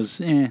nose,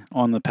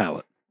 on the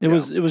palate. It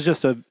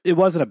Yeah. it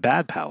wasn't a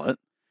bad palate.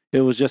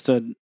 It was just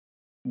a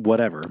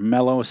whatever,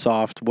 mellow,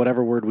 soft,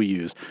 whatever word we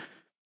use.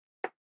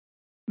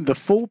 The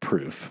full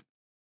proof,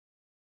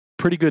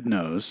 pretty good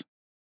nose.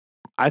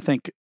 I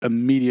think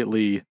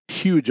immediately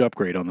huge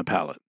upgrade on the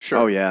palate. Sure.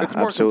 Oh, yeah, it's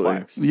more absolutely.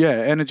 complex.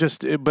 Yeah,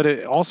 and but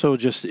it also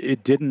just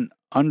it didn't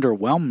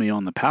underwhelm me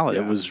on the palate.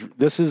 Yeah. It was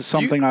this is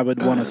something I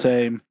would want to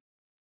say,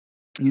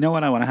 you know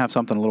what, I want to have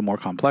something a little more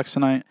complex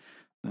tonight.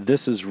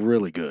 This is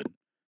really good.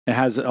 It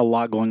has a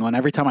lot going on.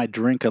 Every time I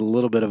drink a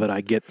little bit of it,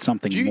 I get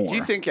something more. Do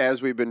you think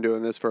as we've been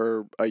doing this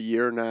for a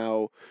year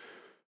now,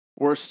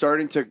 we're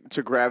starting to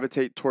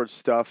gravitate towards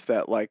stuff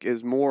that like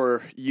is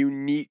more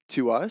unique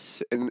to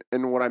us?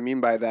 And what I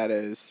mean by that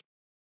is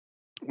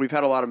we've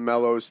had a lot of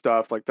mellow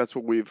stuff. Like that's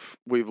what we've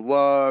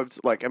loved.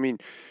 Like I mean,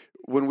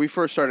 when we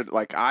first started,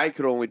 like I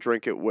could only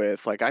drink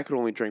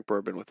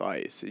bourbon with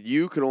ice.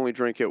 You could only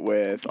drink it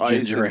with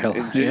ice Ginger ale.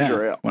 and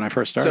ginger ale. When I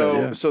first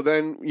started, So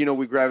then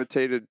we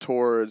gravitated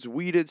towards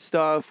weeded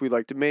stuff. We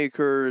liked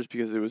makers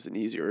because it was an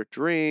easier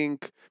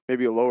drink,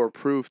 maybe a lower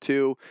proof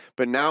too.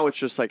 But now it's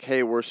just like,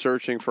 hey, we're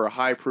searching for a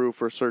high proof.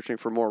 We're searching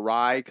for more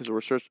rye because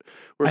we're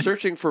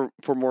searching for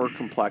more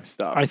complex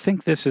stuff. I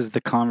think this is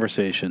the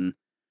conversation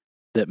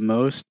that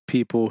most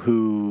people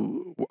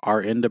who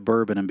are into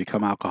bourbon and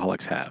become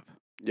alcoholics have.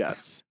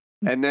 Yes.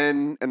 And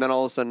then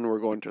all of a sudden we're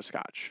going to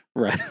Scotch.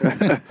 Right.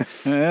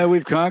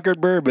 We've conquered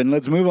bourbon.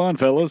 Let's move on,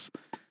 fellas.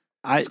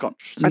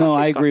 Scotch.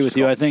 I agree with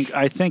you. I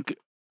Scotch. think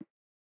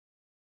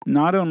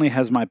not only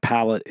has my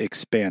palate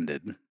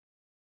expanded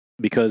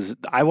because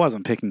I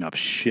wasn't picking up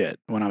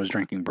shit when I was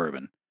drinking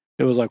bourbon.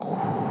 It was like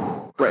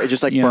Right, it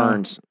just like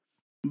burns.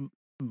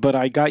 But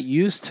I got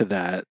used to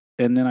that,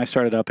 and then I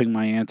started upping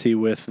my ante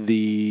with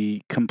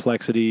the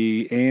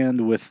complexity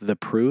and with the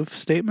proof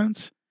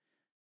statements.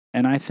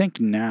 And I think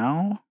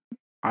now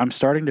I'm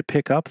starting to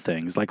pick up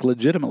things, like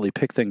legitimately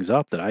pick things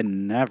up that I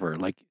never,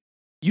 like,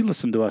 you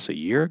listened to us a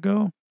year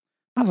ago.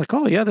 I was like,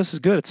 oh yeah, this is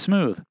good. It's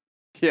smooth.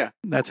 Yeah.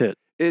 That's it.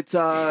 It's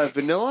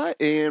vanilla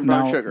and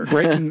brown Now, sugar.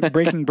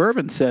 Breaking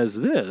Bourbon says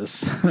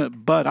this,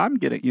 but I'm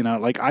getting,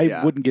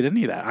 I wouldn't get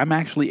any of that. I'm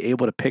actually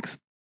able to pick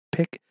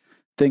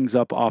things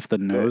up off the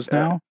nose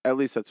now. At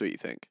least that's what you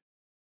think.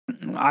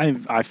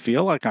 I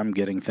feel like I'm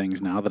getting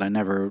things now that I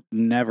never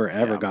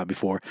ever got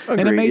before. Agreed,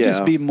 and it may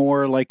just be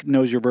more like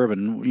knows your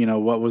bourbon.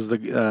 What was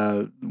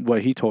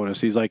what he told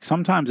us? He's like,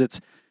 sometimes it's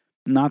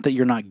not that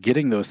you're not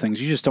getting those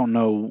things, you just don't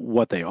know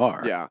what they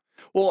are. Yeah.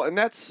 Well, and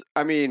that's,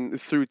 I mean,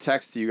 through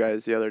text to you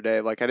guys the other day,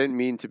 like I didn't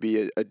mean to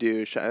be a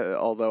douche,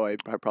 although I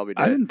probably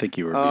did. I didn't think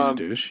you were being a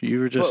douche. You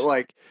were just But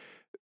like,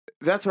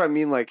 that's what I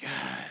mean. Like,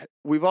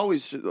 we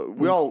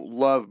all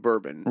love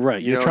bourbon,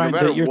 right. You're no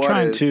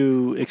trying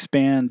to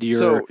expand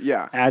your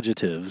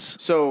adjectives.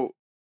 So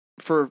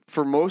for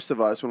most of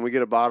us, when we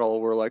get a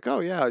bottle, we're like, oh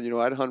yeah,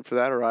 I'd hunt for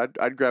that, or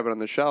I'd grab it on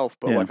the shelf.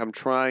 But like, I'm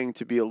trying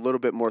to be a little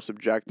bit more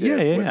subjective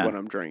with what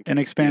I'm drinking and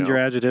expand your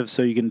adjectives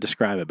so you can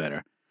describe it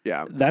better.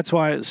 Yeah, that's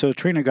why. So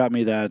Trina got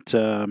me that.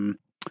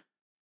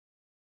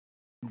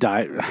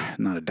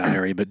 Not a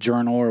diary, but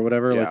journal or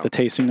whatever, like the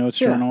tasting notes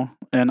journal.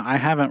 And I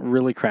haven't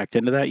really cracked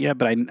into that yet,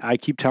 but I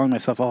keep telling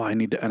myself, oh, I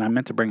need to, and I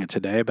meant to bring it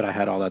today, but I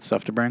had all that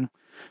stuff to bring.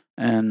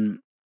 And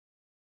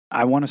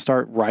I want to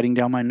start writing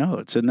down my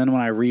notes. And then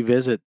when I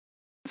revisit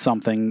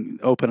something,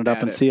 open it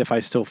up and see if I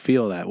still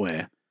feel that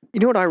way. You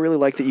know what I really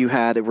like that you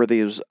had were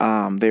these,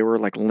 they were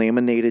like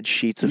laminated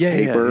sheets of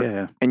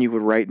paper and you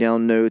would write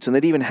down notes, and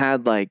they'd even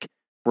had like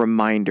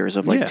reminders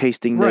of like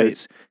tasting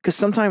notes. Because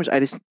sometimes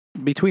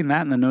between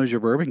that and the Knows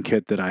Your Bourbon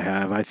kit that I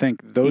have, I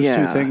think those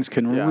two things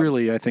can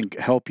really, I think,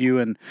 help you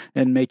and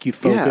make you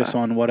focus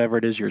on whatever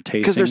it is you're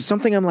tasting. Because there's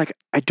something I'm like,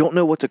 I don't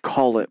know what to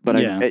call it, but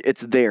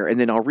it's there. And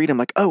then I'll read, I'm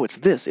like, oh, it's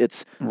this.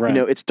 It's,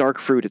 it's dark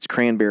fruit, it's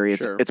cranberry,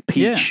 it's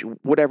peach,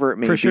 whatever it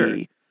may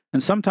be.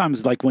 And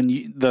sometimes, like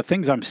the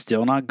things I'm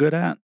still not good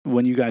at,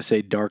 when you guys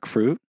say dark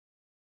fruit,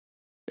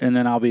 and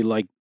then I'll be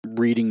like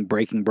reading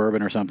Breaking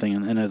Bourbon or something,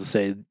 and it'll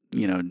say,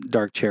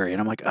 dark cherry.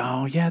 And I'm like,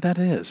 oh, yeah, that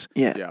is.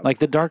 Yeah. Like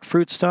the dark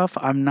fruit stuff,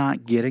 I'm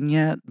not getting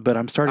yet, but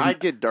I'm starting. I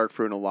get dark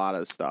fruit in a lot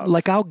of stuff.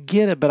 Like I'll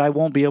get it, but I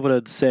won't be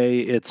able to say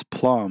it's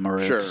plum or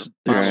it's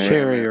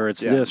cherry or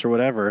it's this or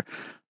whatever.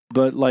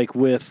 But like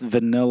with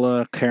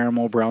vanilla,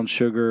 caramel, brown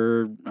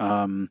sugar,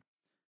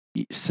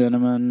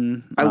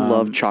 cinnamon. I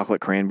love chocolate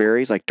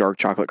cranberries, like dark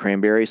chocolate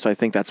cranberries. So I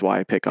think that's why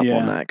I pick up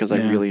on that, because I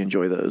really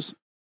enjoy those.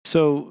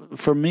 So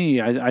for me,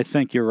 I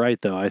think you're right,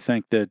 though. I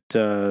think that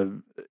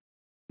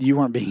you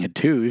weren't being a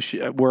douche.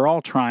 We're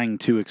all trying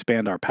to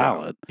expand our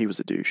palate. He was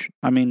a douche.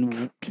 I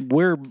mean,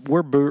 we're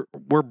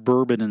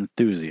bourbon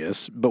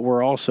enthusiasts, but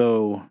we're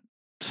also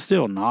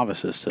still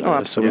novices to this. Oh,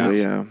 absolutely,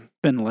 It's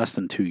been less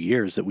than 2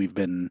 years that we've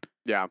been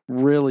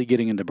really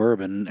getting into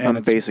bourbon. And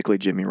I'm basically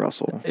Jimmy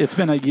Russell. It's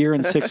been a year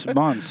and 6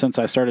 months since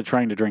I started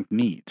trying to drink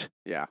neat.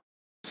 Yeah.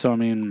 So, I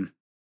mean,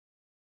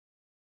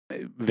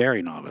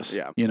 very novice,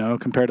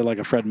 compared to like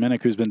a Fred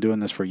Minnick who's been doing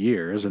this for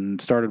years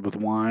and started with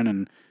wine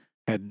and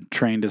had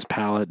trained his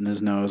palate and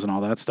his nose and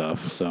all that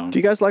stuff. So, do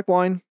you guys like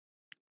wine?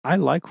 I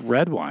like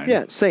red wine.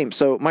 Yeah, same.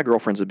 So my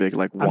girlfend's a big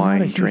wine drinker. I'm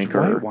not a huge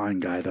white wine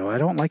guy though. I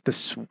don't like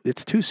this.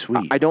 It's too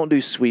sweet. I don't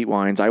do sweet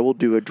wines. I will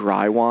do a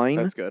dry wine.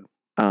 That's good.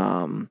 I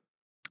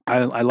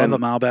love a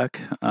Malbec.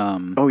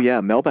 Oh yeah,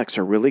 Malbecs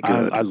are really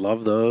good. I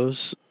love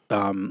those.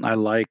 I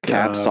like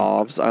Cab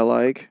Sauves. I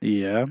like.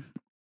 Yeah.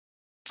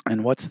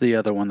 And what's the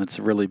other one that's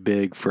really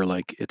big for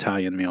like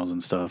Italian meals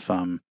and stuff?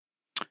 I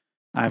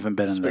haven't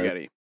been in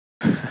spaghetti.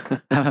 I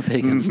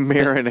haven't been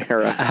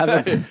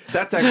marinara.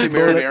 That's actually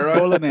marinara.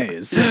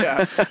 Bolognese.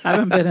 I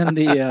haven't been in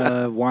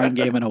the wine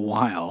game in a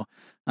while,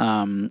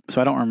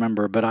 so I don't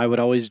remember. But I would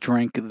always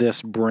drink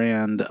this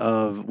brand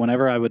of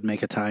whenever I would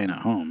make Italian at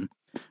home.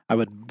 I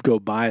would go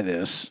buy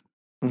this.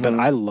 But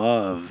I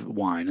love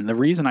wine, and the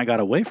reason I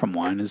got away from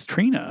wine is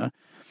Trina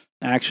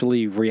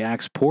actually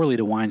reacts poorly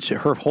to wine.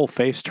 Her whole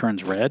face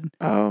turns red.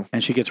 Oh.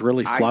 And she gets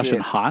really flush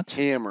and hot.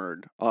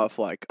 Hammered off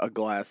like a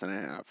glass and a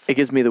half. It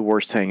gives me the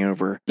worst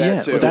hangover.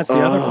 That's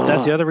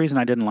the other reason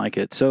I didn't like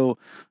it. So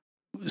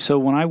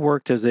when I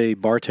worked as a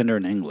bartender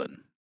in England,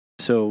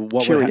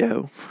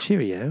 Cheerio.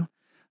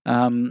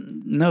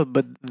 No,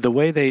 but the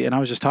way and I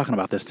was just talking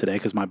about this today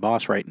because my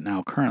boss right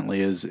now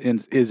currently is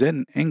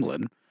in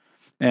England,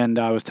 and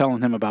I was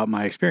telling him about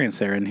my experience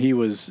there, and he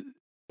was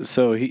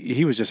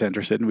just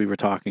interested, and we were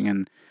talking,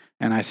 and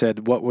I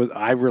said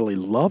I really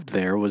loved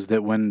there was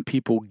that when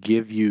people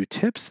give you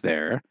tips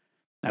there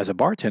as a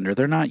bartender,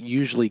 they're not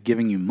usually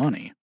giving you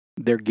money;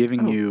 they're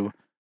giving you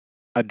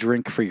a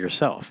drink for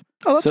yourself.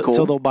 Oh, that's cool.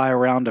 So they'll buy a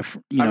round of.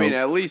 I mean,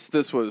 at least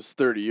this was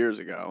 30 years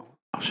ago.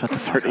 Oh, shut the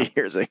fuck 30 up.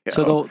 years ago.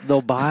 So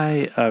they'll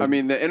buy. I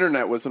mean, the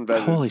internet was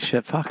invented. Holy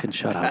shit! Fucking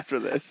shut up. After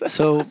this,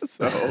 so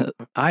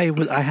I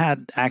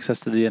had access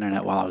to the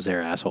internet while I was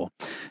there, asshole.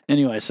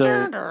 Anyway,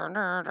 so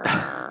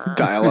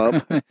dial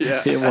up.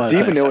 Yeah, it was. Do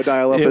you even know what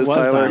dial up is,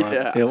 Tyler?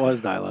 Yeah. It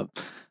was dial up.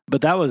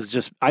 But that was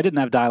just. I didn't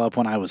have dial up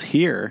when I was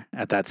here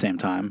at that same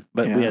time,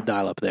 but we had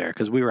dial up there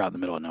because we were out in the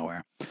middle of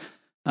nowhere.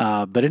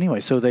 But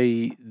anyway, so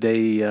they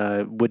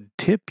would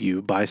tip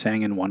you by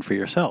saying "in one for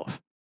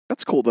yourself."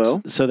 That's cool,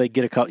 though. So they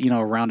get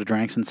a round of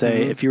drinks and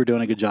say, if you were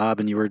doing a good job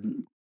and you were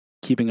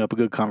keeping up a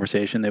good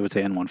conversation, they would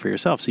say, and one for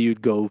yourself. So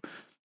you'd go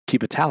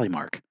keep a tally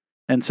mark.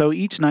 And so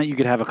each night you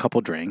could have a couple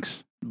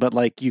drinks, but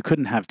like you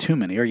couldn't have too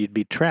many or you'd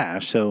be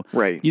trash. So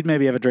you'd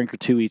maybe have a drink or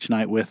two each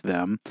night with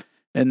them.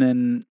 And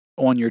then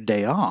on your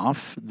day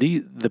off,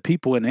 the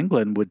people in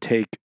England would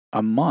take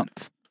a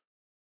month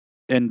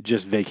and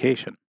just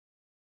vacation.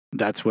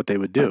 That's what they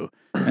would do.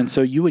 And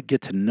so you would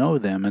get to know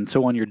them. And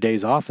so on your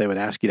days off, they would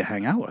ask you to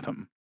hang out with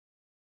them.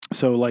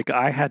 So, like,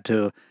 I had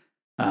to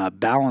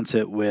balance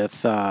it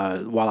with,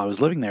 while I was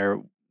living there,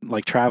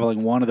 like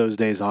traveling one of those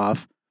days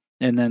off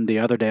and then the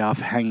other day off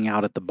hanging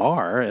out at the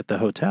bar at the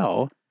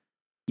hotel,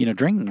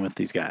 drinking with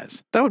these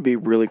guys. That would be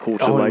really cool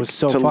to live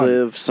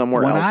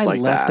somewhere else like that. When I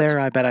left there,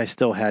 I bet I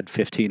still had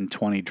 15,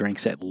 20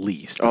 drinks at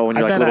least. Oh, and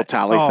you're like a little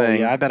tally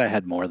thing? Yeah, I bet I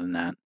had more than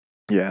that.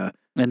 Yeah.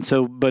 And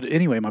so, but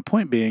anyway, my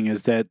point being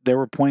is that there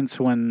were points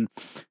when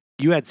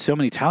you had so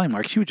many tally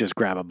marks, you would just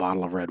grab a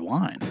bottle of red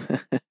wine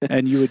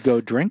and you would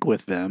go drink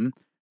with them.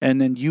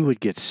 And then you would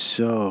get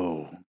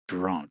so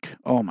drunk.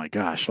 Oh my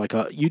gosh. Like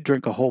you'd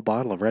drink a whole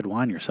bottle of red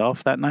wine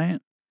yourself that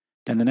night.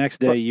 And the next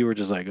day you were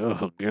just like,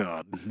 oh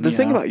God. The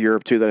thing about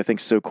Europe too that I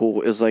think is so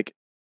cool is like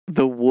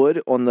the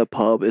wood on the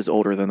pub is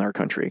older than our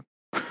country.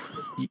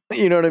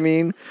 You know what I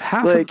mean?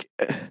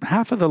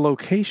 Half of the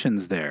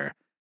locations there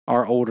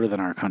are older than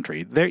our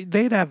country.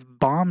 They'd have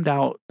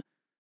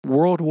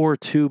World War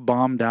II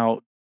bombed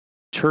out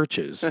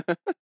churches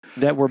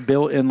that were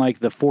built in like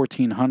the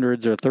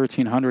 1400s or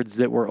 1300s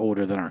that were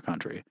older than our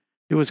country.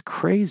 It was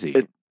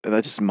crazy.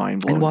 That's just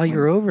mind blowing. And while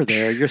you're over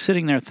there, you're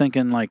sitting there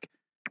thinking like,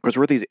 because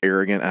we're these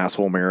arrogant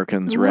asshole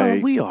Americans, right?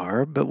 Well, we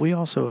are, but we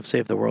also have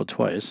saved the world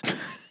twice.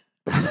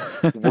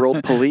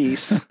 World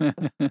police.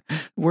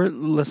 We're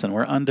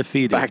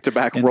undefeated.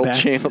 Back-to-back world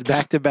champs.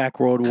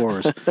 Back-to-back world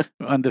wars.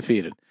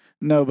 Undefeated.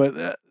 No,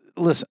 but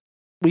listen.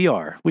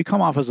 We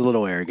come off as a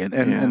little arrogant.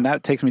 And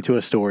that takes me to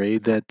a story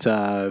that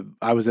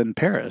I was in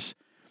Paris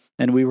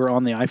and we were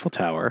on the Eiffel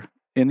Tower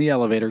in the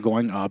elevator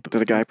going up.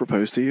 Did a guy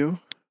propose to you?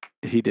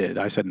 He did.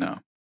 I said no.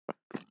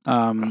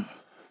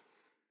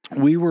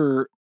 We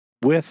were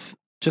with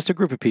just a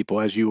group of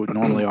people as you would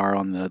normally are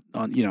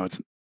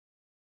it's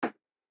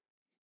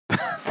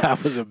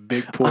that was a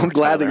big pour. I'm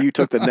glad that you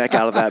took the neck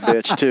out of that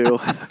bitch too.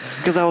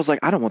 Because I was like,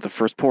 I don't want the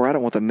first pour. I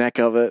don't want the neck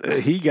of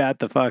it. He got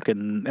the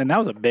and that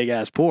was a big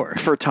ass pour.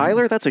 For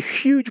Tyler, that's a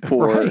huge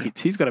pour. Right.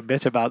 He's going to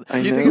bitch about.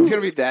 You think it's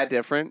going to be that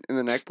different in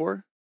the neck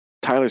pour?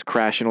 Tyler's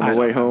crashing on the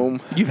way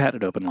home. You've had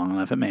it open long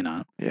enough. It may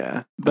not.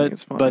 Yeah. But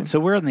so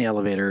we're in the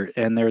elevator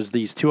and there's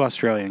these two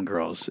Australian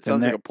girls.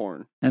 Sounds like a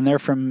porn. And they're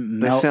from...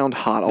 They sound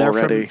hot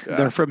already.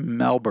 They're from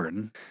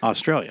Melbourne,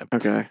 Australia.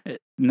 Okay.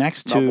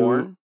 Next to...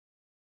 Melbourne?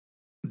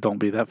 Don't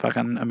be that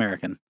fucking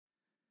American.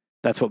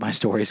 That's what my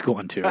story's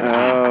going to.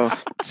 Oh.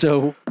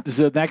 So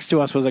next to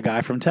us was a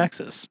guy from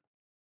Texas.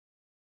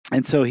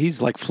 And so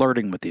he's like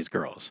flirting with these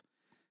girls.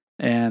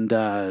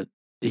 And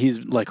he's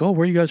like, oh,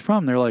 where are you guys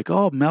from? They're like,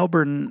 oh,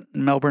 Melbourne,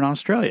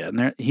 Australia.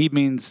 And he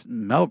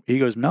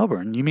goes,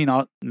 Melbourne? You mean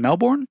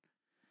Melbourne?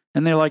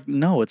 And they're like,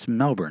 no, it's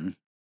Melbourne.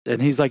 And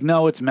he's like,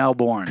 no, it's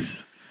Melbourne.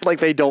 Like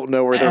they don't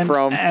know where they're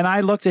from. And I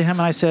looked at him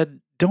and I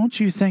said, don't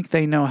you think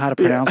they know how to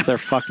pronounce their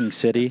fucking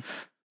city?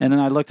 And then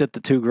I looked at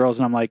the two girls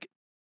and I'm like,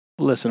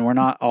 listen, we're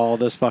not all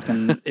this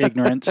fucking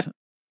ignorant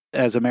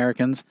as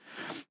Americans.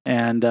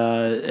 And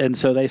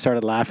so they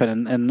started laughing.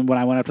 And when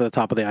I went up to the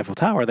top of the Eiffel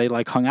Tower, they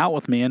like hung out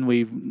with me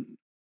and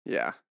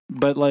yeah.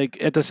 But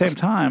like at the same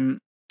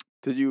time.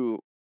 Did you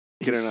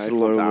get an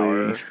Eiffel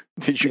Tower?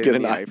 Did you get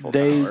an Eiffel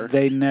Tower?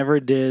 They never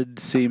did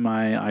see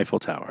my Eiffel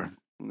Tower.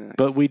 Nice.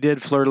 But we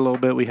did flirt a little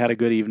bit. We had a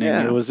good evening.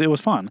 Yeah. It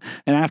was fun.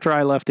 And after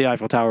I left the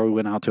Eiffel Tower, we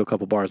went out to a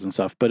couple bars and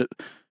stuff. But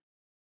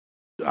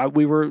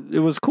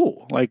it was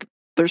cool. Like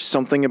There's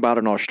something about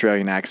an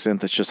Australian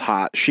accent that's just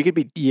hot. She could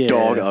be Yeah,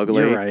 dog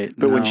ugly, you're right.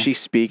 but when No. she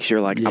speaks,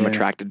 you're like, I'm Yeah.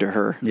 attracted to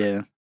her.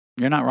 Yeah,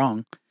 you're not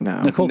wrong.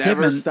 No, Nicole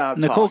Never Kidman. stop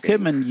Nicole talking.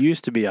 Kidman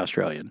used to be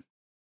Australian.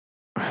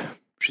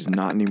 she's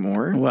not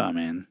anymore. Well, I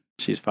mean,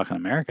 she's fucking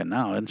American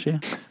now, isn't she?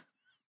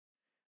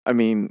 I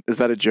mean, is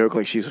that a joke?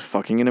 Like she's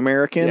fucking an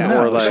American, Yeah,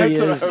 or no, like she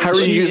is- how are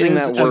you she using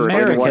is that word?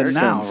 American in what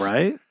now, sense?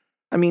 right?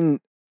 I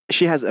mean,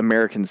 she has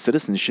American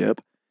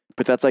citizenship,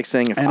 but that's like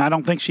saying if And I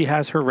don't think she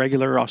has her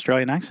regular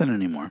Australian accent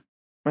anymore.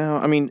 well,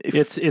 I mean, if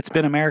It's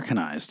been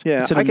Americanized.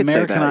 Yeah, it's an I could say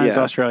that, Americanized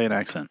yeah. Australian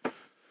accent.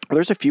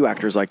 there's a few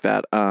actors like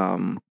that.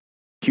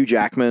 Hugh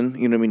Jackman,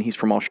 you know what I mean? He's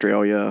from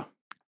Australia.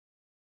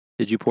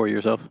 Did you pour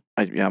yourself?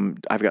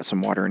 I've got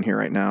some water in here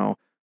right now.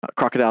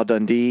 Crocodile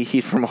Dundee,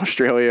 he's from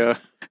Australia.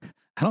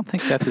 I don't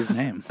think that's his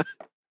name.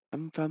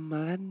 I'm from a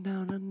land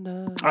down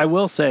under. I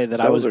will say that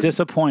I was was a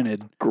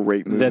disappointed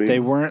Great movie. that they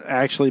weren't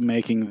actually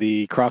making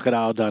the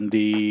Crocodile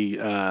Dundee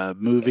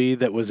movie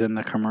that was in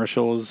the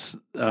commercials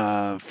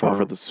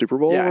for the Super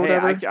Bowl or Yeah,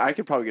 whatever. hey, I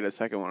could probably get a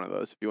second one of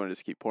those if you want to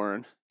just keep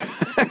pouring.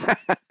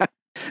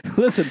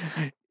 Listen,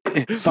 no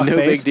fuckface.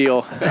 big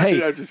deal.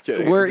 Hey, I'm just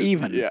kidding. we're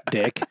even, Yeah.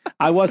 dick.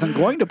 I wasn't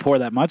going to pour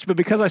that much, but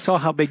because I saw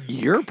how big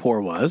your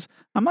pour was,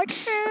 I'm like,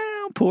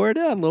 I'll pour it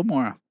out a little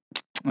more.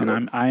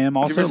 And I am Give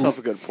also yourself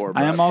a good pour.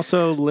 I am bro.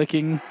 also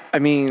licking I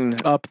mean,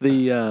 up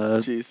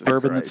the Jesus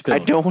bourbon Christ. that's I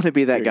spilled. don't want to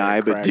be that You're guy,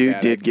 a but crack dude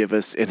addict. did give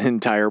us an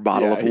entire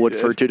bottle Yeah, of he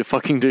Woodford did. to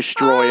fucking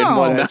destroy in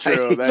one That's night.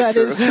 true. That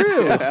is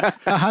true. Yeah.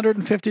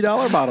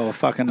 $150 bottle of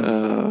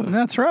fucking.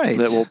 That's right.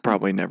 That we'll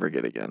probably never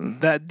get again.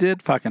 That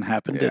did fucking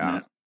happen, didn't Yeah.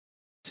 it?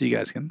 So you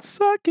guys can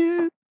suck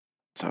it.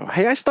 So,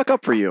 hey, I stuck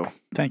up for you.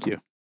 Thank you.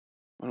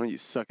 Why don't you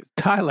suck it?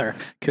 Tyler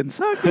can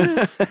suck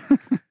it.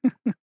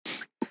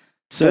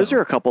 So, Those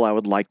are a couple I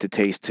would like to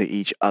taste to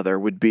each other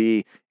would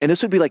be, and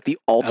this would be like the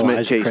ultimate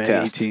Elijah taste Craig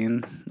test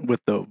 18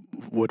 with the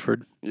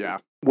Woodford. Yeah.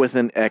 with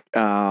an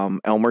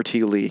Elmer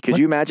T. Lee. Could What?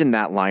 you imagine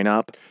that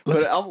lineup?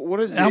 Let's, But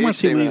what is the Elmer age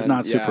T. thing Lee's on-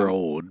 not yeah. super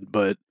old,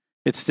 but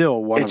it's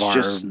still one It's of our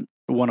just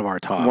one of our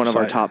top. One of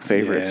our top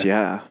favorites,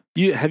 yeah.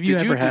 Have you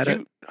Did ever had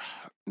did it?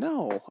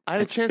 No, I had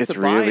a It's- chance it's to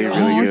buy really, it.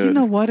 really Oh, good. you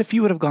know what? If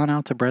you would have gone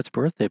out to Brett's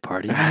birthday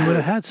party, you would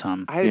have had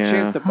some. I had a Yeah.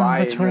 chance to Oh, buy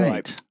that's it. and you're right.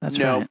 like, That's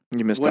no. right.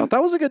 You missed When- out.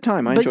 That was a good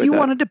time. I But enjoyed you that.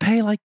 wanted to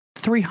pay like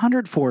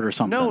 $300 for it or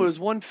something. No, it was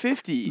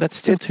 $150. That's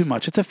still It's- too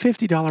much. It's a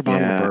 $50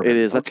 bottle Yeah, of bourbon. it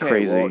is. That's Okay,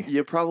 crazy. Well,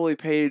 you probably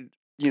paid,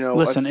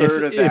 Listen, a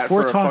third if- of that if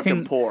we're for a talking-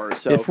 fucking pour.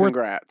 So if we're-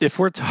 congrats. If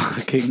we're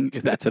talking,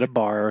 that's at a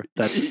bar,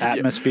 that's Yeah,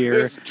 atmosphere.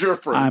 it's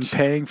different. I'm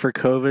paying for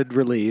COVID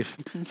relief.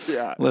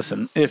 Yeah.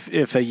 Listen,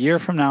 if a year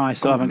from now I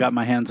still haven't got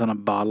my hands on a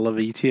bottle of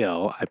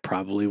ETL, I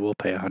probably will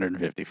pay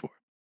 $150 for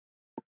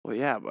it. Well,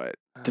 yeah, but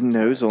the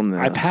nose on this.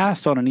 I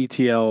passed on an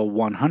ETL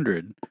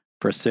 100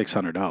 for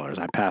 $600.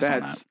 I passed on that.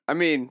 that's. I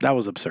mean, That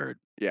was absurd,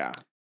 yeah.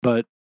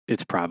 but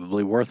it's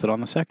probably worth it on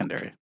the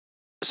secondary.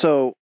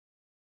 So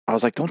I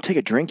was like, don't take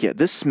a drink yet.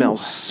 This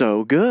smells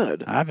so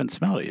good. I haven't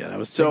smelled it yet. I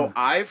was So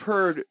I've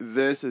heard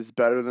this is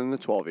better than the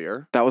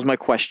 12-year. That was my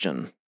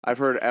question. I've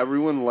heard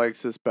everyone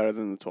likes this better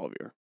than the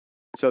 12-year.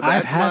 So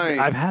that's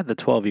I've had the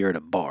 12-year at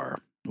a bar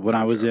when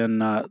I was in.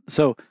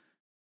 So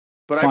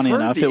But funny I've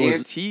heard enough, the it was-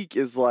 antique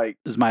is like. it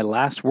was my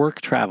last work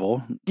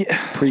travel Yeah,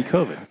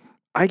 pre-COVID.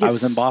 I get I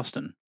was in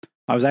Boston.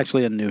 I was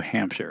actually in New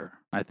Hampshire,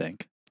 I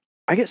think.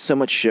 I get so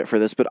much shit for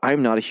this, but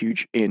I'm not a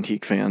huge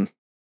antique fan.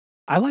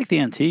 I like the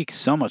antique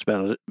so much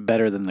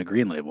better than the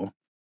green label.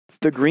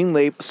 The green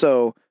label.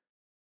 So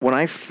when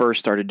I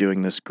first started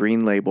doing this,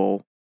 green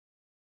label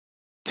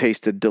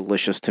tasted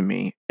delicious to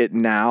me. It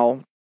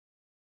now,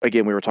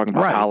 again, we were talking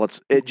about Right.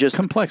 palates. It just,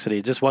 Complexity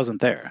it just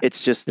wasn't there.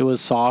 it's just, It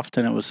was soft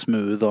and it was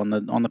smooth on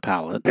the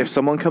palate. if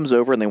someone comes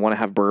over and they want to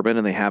have bourbon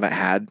and they haven't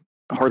had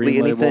hardly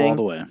Green label anything all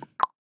the way.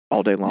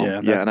 all day long,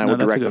 Yeah, and I would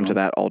that's a direct good them to one.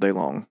 that all day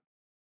long.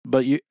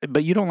 But you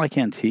don't like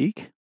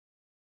antique?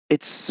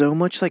 It's so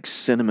much like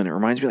cinnamon. It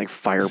reminds me like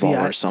Fireball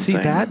or something.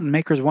 See that and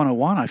Maker's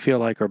 101 I feel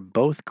like are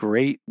both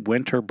great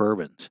winter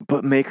bourbons.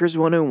 But Maker's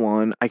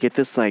 101, I get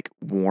this like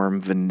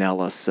warm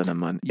vanilla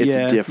cinnamon.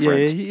 It's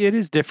different. Yeah, it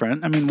is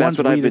different. I mean, That's one's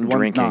what I've weeded, been one's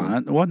drinking.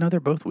 not. Well, no, they're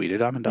both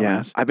weeded. I'm a Yeah,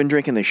 dumbass. I've been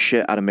drinking the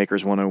shit out of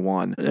Maker's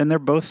 101. And they're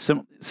both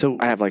so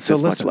I have like so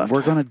this listen, much left.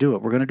 we're going to do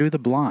it. We're going to do the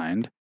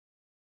blind.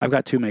 I've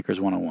got 2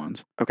 Maker's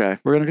 101s. Okay.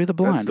 We're going to do the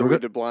blind. That's the we're, way go-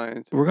 to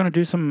blind. we're going to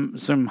do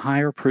some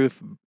higher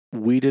proof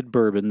weeded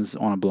bourbons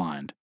on a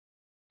blind.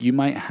 You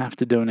might have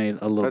to donate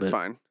a little That's bit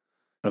fine.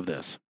 of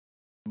this.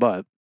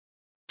 But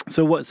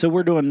so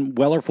we're doing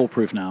Weller Full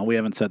Proof now. We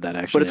haven't said that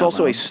actually. But it's out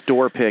also a loud.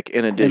 store pick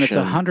in addition. and it's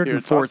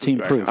 114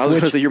 back. proof. I was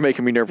going to which- say, you're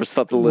making me nervous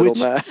about the little which,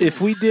 Matt.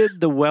 if we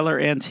did the Weller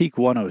Antique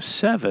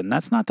 107,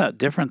 that's not that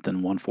different than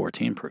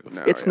 114 proof.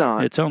 No, It's yeah.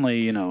 not. It's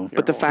only,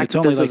 But the fact it's that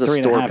only this like is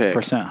a store pick.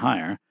 3.5%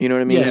 higher. You know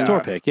what I mean? Yeah, Yeah. store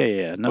pick.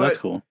 Yeah. No, that's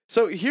But- cool.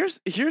 So here's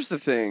the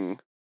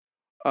thing.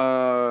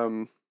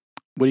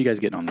 What are you guys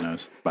getting on the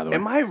nose, by the way?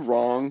 Am I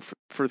wrong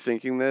for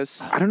thinking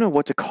this? I don't know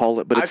what to call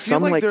it, but I it's feel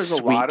some like there's a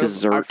sweet lot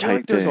dessert I feel type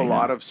like there's thing. a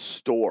lot of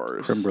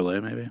stores. Creme brulee,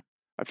 maybe?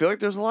 I feel like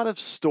there's a lot of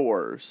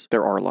stores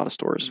There are a lot of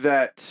stores.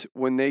 that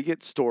when they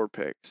get store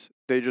picks,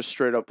 they just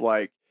straight up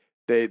like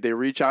They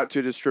reach out to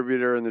a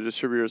distributor, and the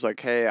distributor's like,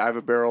 "Hey, I have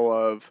a barrel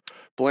of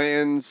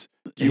Blanton's.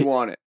 Do you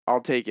want it?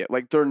 I'll take it."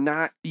 Like they're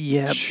not.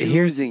 Yeah.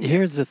 choosing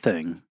Here's the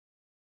thing.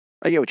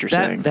 I get what you're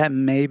saying. That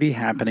may be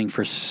happening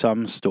for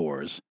some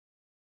stores.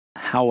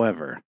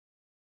 However,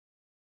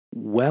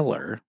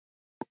 Weller,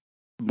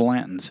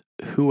 Blanton's,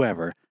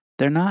 whoever,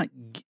 they're not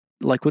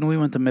like when we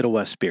went to Middle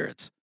West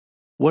Spirits.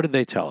 What did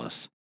they tell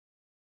us?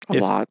 A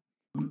lot.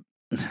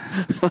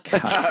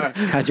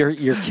 God,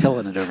 you're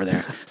killing it over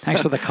there.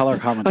 Thanks for the color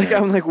commentary.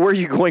 I'm like, where are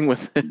you going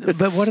with this?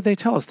 But what did they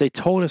tell us? They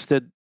told us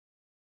that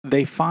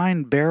they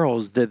find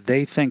barrels that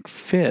they think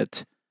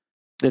fit,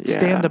 that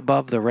stand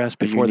above the rest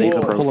before they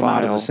even pull them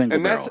out as a single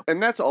barrel.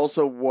 And that's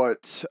also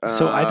what.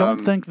 So I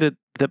don't think that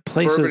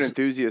places. Bourbon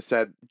enthusiast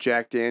said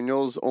Jack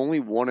Daniel's only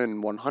 1 in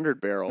 100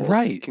 barrels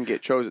can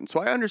get chosen. So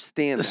I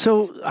understand that.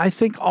 So I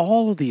think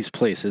all of these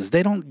places,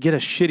 they don't get a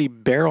shitty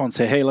barrel and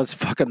say, "Hey, let's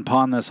fucking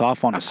pawn this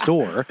off on a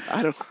store."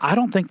 I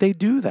don't think they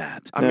do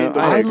that. I mean,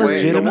 I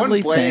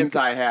legitimately the one Blanton's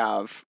I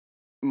have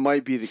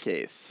might be the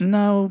case.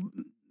 No,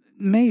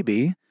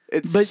 maybe.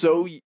 It's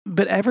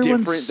but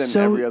everyone's different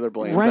than every other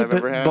Blanton's I've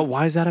ever had. But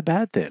why is that a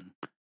bad thing?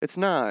 It's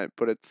not,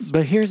 but it's.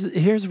 But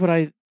here's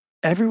what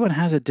everyone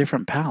has a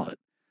different palate.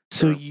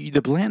 So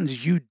the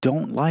Blantons you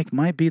don't like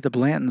might be the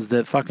Blantons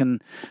that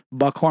fucking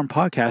Buckhorn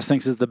Podcast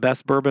thinks is the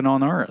best bourbon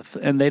on earth,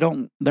 and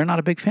they're not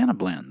a big fan of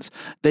Blantons.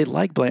 They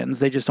like Blantons,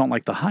 they just don't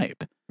like the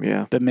hype.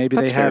 Yeah, but maybe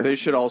That's they have. They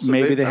should also.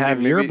 Maybe they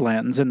have your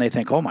Blantons, and they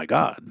think, "Oh my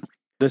god,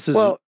 this is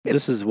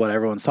what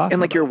everyone's talking."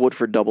 And like about. your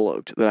Woodford Double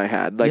Oaked that I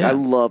had, like I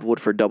love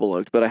Woodford Double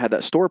Oaked, but I had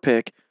that store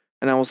pick,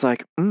 and I was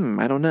like,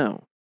 I don't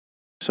know.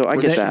 So I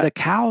get that. The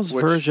Cow's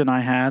version I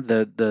had,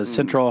 the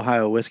Central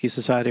Ohio Whiskey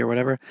Society or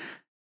whatever.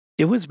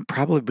 It was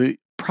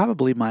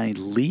probably my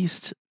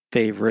least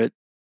favorite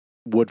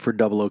Woodford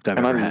Double Oaked I've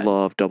ever had. And I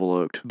love Double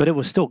Oaked. But it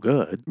was still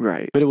good.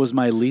 Right. But it was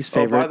my least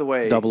favorite by the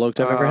way, Double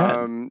Oaked I've ever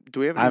had. Do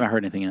we have I haven't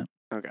heard anything yet.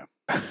 Okay.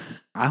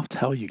 I'll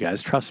tell you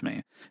guys. Trust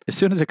me. As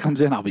soon as it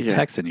comes in, I'll be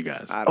texting you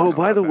guys. Oh,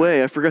 by the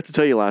way, I forgot to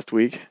tell you last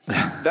week.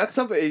 That's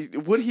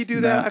something. Would he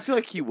do that? I feel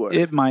like he would.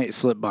 It might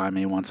slip by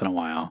me once in a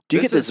while. Do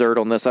you get dessert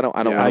on this? I don't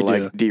want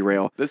to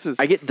derail.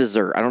 I get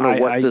dessert. I don't know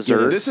what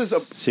dessert. This is a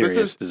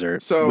serious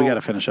dessert. So we got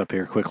to finish up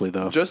here quickly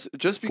though. Just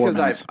because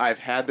I've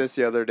had this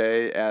the other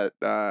day at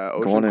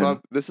Ocean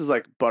Club. This is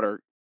like butter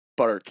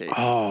cake.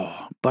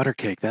 Oh, butter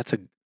cake. That's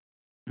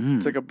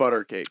it's like a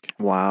butter cake.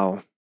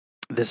 Wow.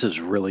 This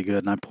is really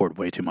good, and I poured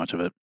way too much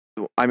of it.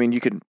 I mean, you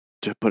can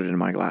just put it in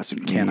my glass if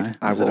you can.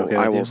 I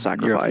will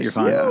sacrifice. You're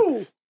fine.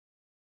 Yeah.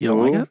 You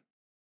don't like it?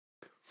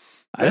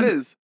 That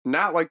is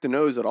not like the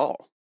nose at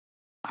all.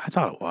 I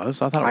thought it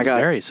was. I thought it was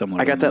very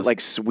similar. I got that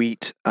like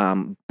sweet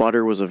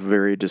butter was a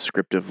very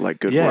descriptive, like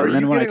good word. Are and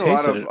then you when getting I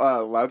tasted a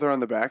lot of leather on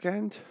the back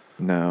end?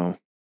 No.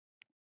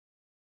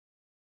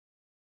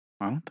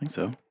 I don't think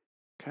so.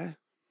 Okay.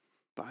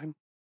 Fine.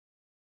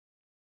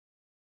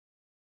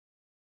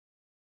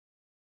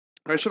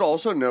 I should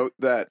also note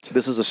that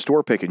this is a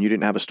store pick, and you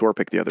didn't have a store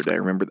pick the other day.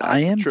 Remember that? I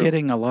am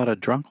getting a lot of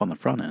drunk on the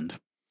front end.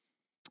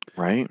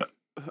 Right?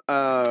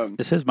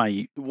 This is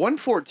my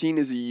 114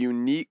 is a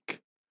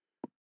unique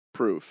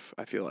proof,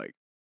 I feel like.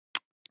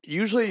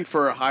 Usually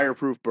for a higher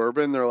proof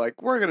bourbon, they're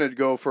like, we're going to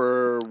go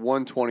for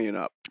 120 and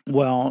up.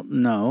 Well,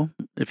 no.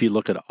 If you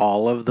look at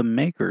all of the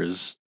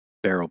makers'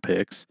 barrel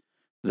picks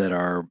that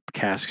are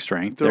cask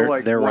strength, they're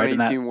right in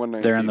that.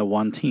 119. They're in the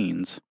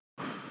 1-teens.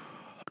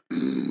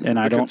 And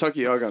the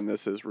Kentucky Ugg on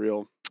this is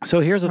real. So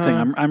here's the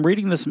thing. I'm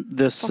reading this.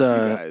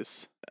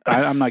 Guys.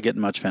 I'm not getting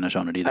much finish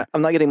on it either.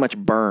 I'm not getting much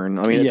burn.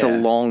 I mean, it's a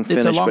long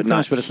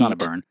finish, but it's not a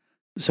burn.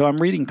 So I'm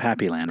reading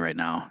Pappyland right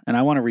now, and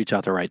I want to reach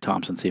out to Wright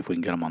Thompson, see if we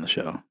can get him on the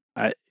show.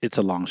 It's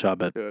a long shot,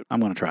 but I'm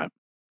going to try it.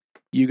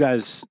 You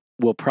guys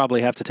will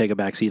probably have to take a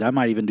back seat. I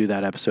might even do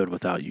that episode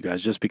without you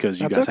guys, just because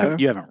you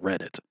haven't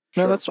read it.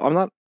 No, I'm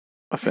not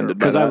offended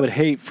because I would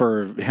hate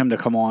for him to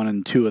come on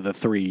and 2 of the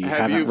 3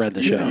 haven't read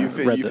the show. You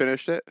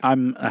finished it?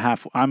 I'm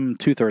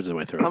 2/3 of the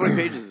way through. How many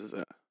pages is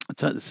it?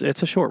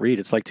 It's a short read.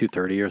 It's like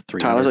 230 or 300.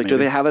 Tyler's like, do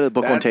they have it at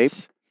book on tape?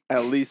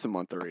 At least a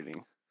month of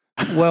reading.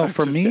 Well,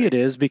 for me it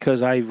is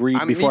because I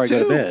read before I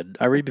go to bed.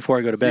 I read before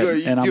I go to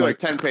bed, and I'm like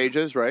 10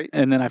 pages, right?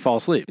 And then I fall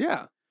asleep.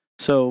 Yeah.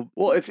 So,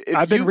 well, if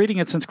I've been reading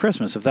it since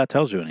Christmas, if that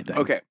tells you anything.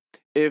 Okay,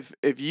 if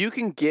you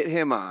can get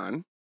him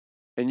on,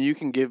 and you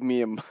can give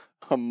me a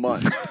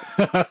month,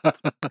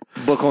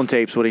 book on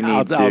tape's what he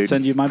needs. I'll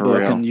send you my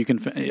book, and you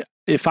can.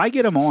 If I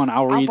get him on,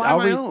 I'll read. I'll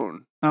buy my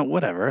own.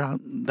 Whatever,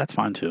 that's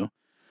fine too.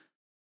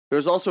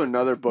 There's also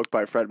another book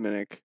by Fred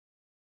Minnick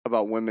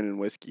about women and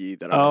whiskey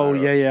that. I want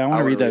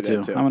to read that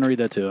too. I want to read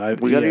that too.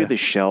 We got to do the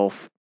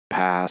shelf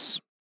pass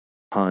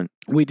hunt.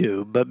 We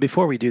do, but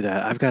before we do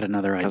that, I've got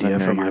another idea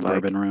for my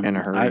bourbon room. In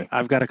a hurry.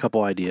 I've got a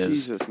couple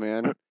ideas. Jesus,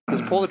 man,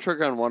 just pull the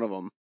trigger on one of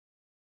them.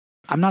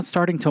 I'm not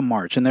starting till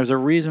March, and there's a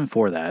reason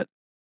for that.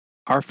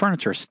 Our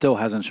furniture still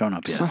hasn't shown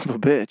up yet. Son of a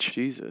bitch.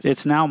 Jesus.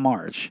 It's now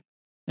March.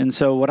 And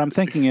so what I'm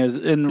thinking is,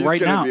 right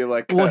now,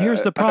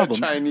 here's the problem.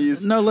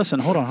 Chinese. No, listen,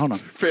 hold on.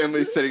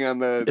 Family sitting on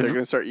they're going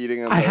to start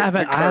eating on I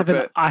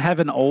have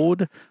an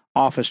old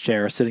office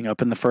chair sitting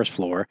up in the first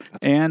floor,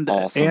 and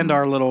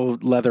our little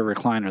leather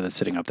recliner that's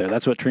sitting up there.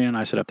 That's what Trina and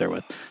I sit up there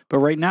with. But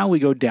right now we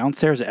go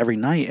downstairs every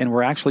night, and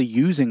we're actually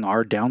using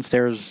our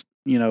downstairs,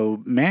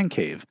 man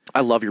cave.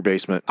 I love your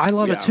basement. I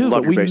love it too,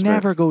 but we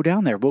never go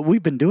down there. But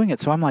we've been doing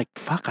it, so I'm like,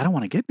 fuck, I don't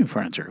want to get new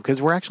furniture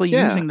because we're actually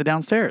using the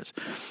downstairs.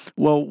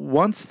 Well,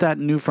 once that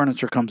new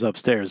furniture comes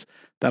upstairs,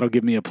 that'll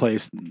give me a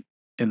place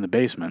in the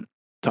basement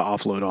to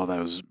offload all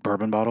those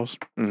bourbon bottles.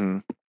 Mm-hmm.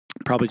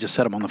 Probably just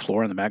set them on the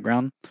floor in the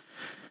background.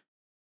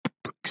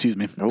 Excuse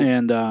me. Oh.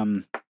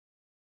 And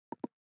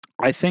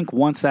I think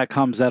once that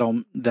comes,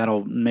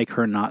 that'll make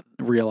her not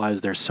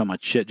realize there's so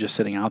much shit just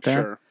sitting out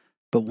there. Sure.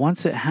 But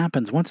once it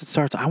happens, once it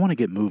starts, I want to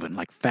get moving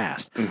like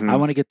fast. Mm-hmm. I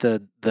want to get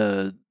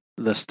the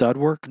stud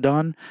work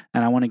done,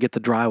 and I want to get the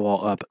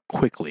drywall up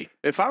quickly.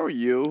 If I were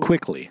you,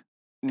 quickly,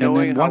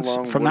 knowing how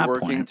long from that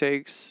woodworking point,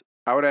 takes,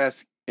 I would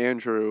ask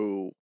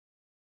Andrew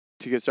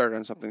to get started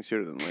on something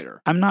sooner than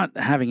later. I'm not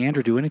having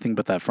Andrew do anything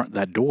but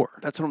that door.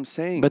 That's what I'm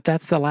saying. But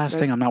that's the last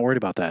thing. I'm not worried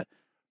about that.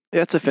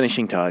 Yeah, it's a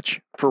finishing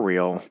touch for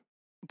real.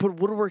 But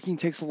woodworking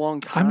takes a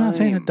long time. I'm not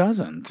saying it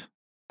doesn't.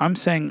 I'm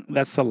saying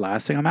that's the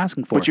last thing I'm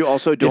asking for. But you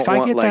also don't want,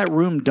 if I get that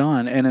room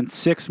done and then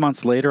 6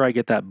 months later I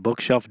get that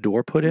bookshelf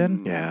door put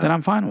in, then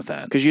I'm fine with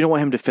that. Because you don't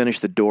want him to finish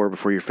the door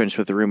before you're finished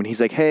with the room. And he's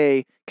like,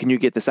 hey, can you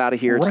get this out of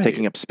here? It's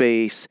taking up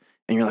space.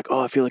 And you're like,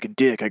 oh, I feel like a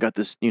dick. I got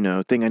this,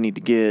 thing I need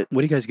to get.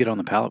 What do you guys get on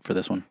the palate for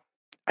this one?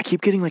 I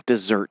keep getting like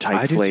dessert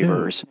type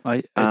flavors.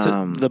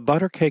 The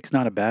butter cake's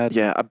not a bad.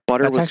 Yeah,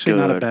 butter was actually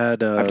good. Not a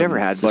bad. I've never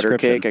had butter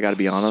cake. I got to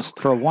be honest.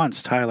 For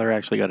once, Tyler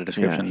actually got a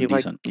description. Yeah,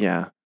 decent.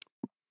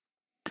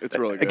 It's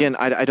really good. Again,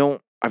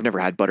 I've never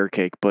had butter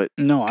cake, but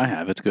no, I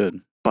have. It's good.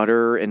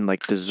 Butter and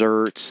like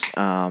desserts.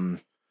 You want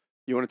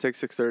to take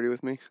 6:30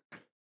 with me?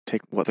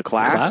 Take what, the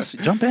class?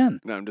 Jump in.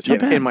 No, I'm just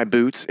in my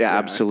boots. Yeah,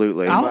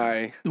 absolutely.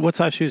 What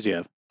size shoes do you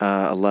have?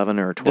 11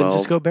 or 12. Then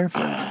just go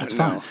barefoot. It's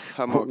fine.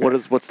 Okay.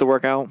 What's the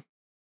workout?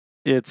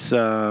 It's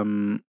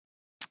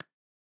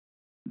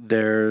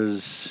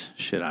there's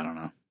shit, I don't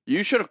know.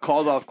 You should have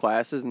called off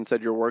classes and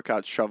said your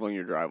workout's shoveling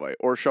your driveway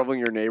or shoveling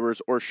your neighbor's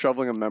or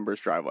shoveling a member's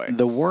driveway.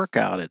 The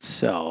workout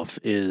itself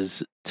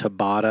is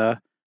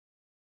Tabata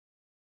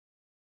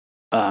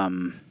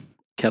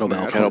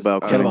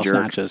kettlebell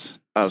snatches.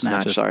 Oh,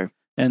 snatch, sorry.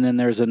 And then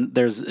there's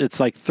it's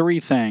like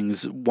three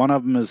things. One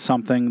of them is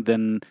something,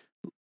 then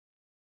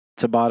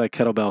Tabata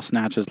kettlebell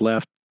snatches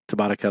left,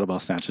 Tabata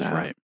kettlebell snatches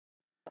right.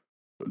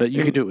 But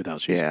you could do it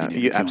without shoes. Yeah,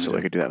 you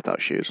absolutely could do that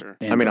without shoes. Sure.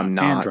 I mean, I'm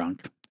not. And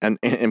drunk.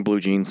 And blue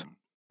jeans.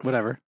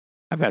 Whatever.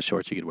 I've got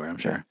shorts you could wear, I'm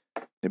sure.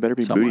 They better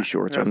be booty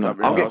shorts. Yeah,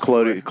 I'll get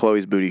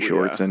Chloe's booty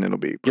shorts and it'll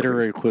be perfect. Get her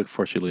very quick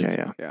before she leaves.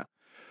 Yeah.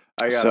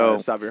 I gotta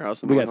stop your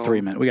house. We got 3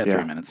 minutes. We got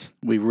 3 minutes.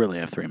 We really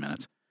have 3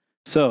 minutes.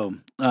 So,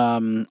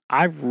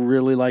 I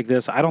really like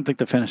this. I don't think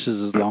the finish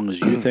is as long as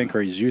you think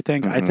or as you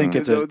think. I think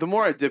it's the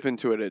more I dip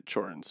into it, it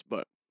shortens,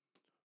 but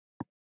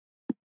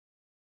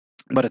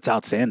it's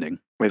outstanding.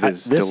 It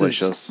is delicious.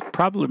 This is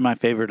probably my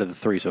favorite of the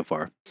three so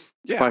far.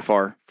 Yeah, by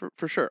far,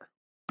 for sure.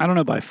 I don't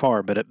know by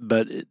far, but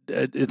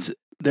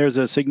there's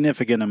a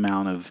significant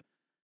amount of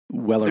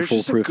Weller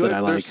foolproof that I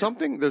like.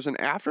 There's an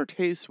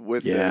aftertaste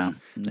with this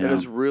that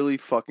is really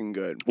fucking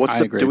good.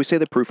 Did we say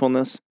the proof on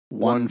this?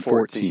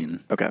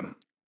 114. Okay.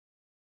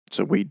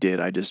 So we did.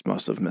 I just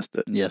must have missed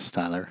it. Yes,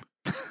 Tyler.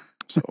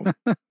 So,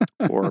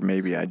 or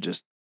maybe I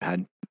just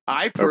had.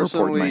 I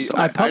personally,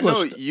 I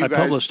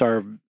published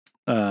our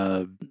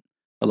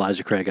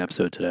Elijah Craig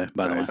episode today.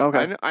 By the way,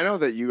 okay. I know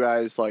that you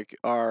guys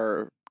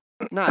are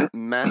not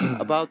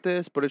mad about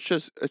this, but it's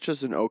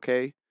just an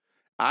okay.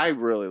 I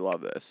really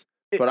love this,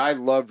 but I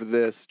loved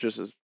this just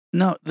as.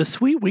 No, the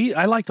sweet wheat.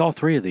 I liked all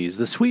three of these.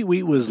 The sweet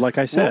wheat was like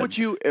I said. What would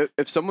you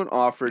if someone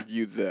offered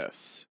you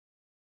this?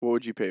 What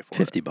would you pay for?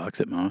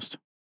 $50 at most.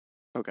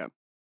 Okay.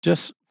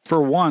 Just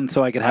for one,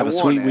 so I could have a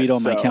sweet wheat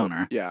on my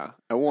counter. Yeah,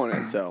 I want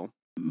it. So.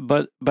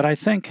 But I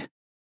think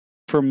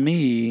for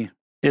me,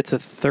 it's a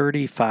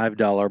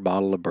 $35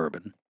 bottle of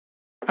bourbon.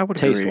 I would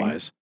taste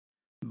wise,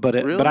 but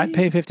I'd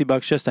pay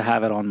 $50 just to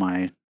have it on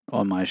my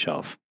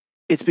shelf.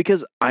 It's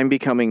because I'm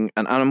becoming,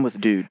 and I'm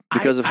with dude,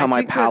 because of how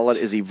my palate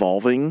is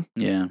evolving.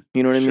 Yeah.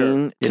 You know what I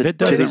mean? If it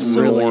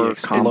doesn't really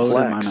explode in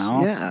my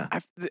mouth. Yeah.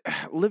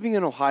 Living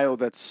in Ohio,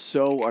 that's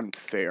so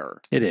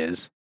unfair. It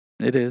is.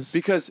 It is.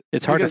 Because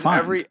it's hard to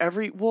find.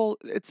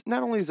 It's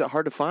not only is it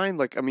hard to find,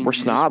 we're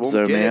snobs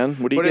though, man.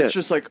 What do you get? But it's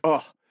just like,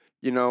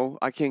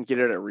 I can't get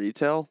it at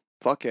retail.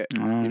 Fuck it.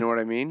 You know what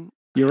I mean?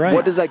 You're right.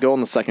 What does that go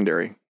in the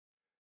secondary?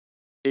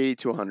 80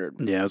 to 100.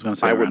 Yeah, I was going to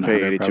say I wouldn't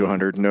pay 80 to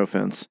 100. No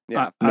offense.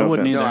 Yeah, I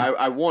wouldn't either. No,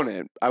 I want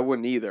it. I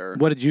wouldn't either.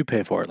 What did you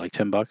pay for it? Like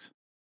 $10?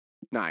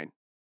 $9.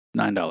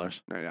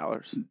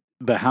 $9.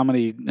 But how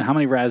many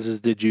razzes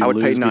did you? I would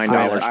lose pay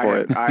 $9 for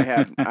it.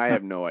 I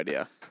have no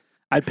idea.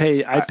 I'd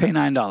pay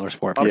 $9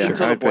 for it. Up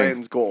until the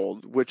Blanton's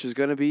Gold, which is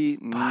going to be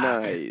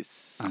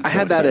nice. I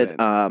had that at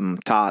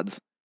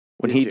Todd's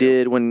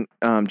when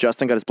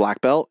Justin got his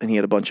black belt and he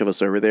had a bunch of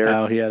us over there.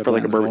 Oh, he had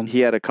he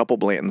had a couple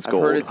Blanton's I've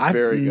Gold. heard it's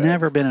very good.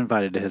 never been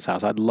invited to his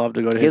house. I'd love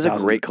to go to his house. He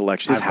has a great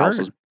collection. His house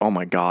is, oh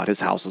my God, his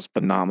house is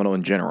phenomenal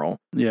in general.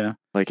 Yeah.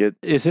 Like it.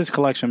 Is his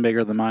collection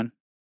bigger than mine?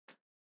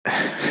 No,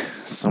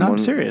 I'm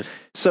serious.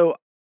 So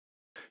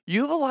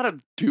you have a lot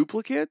of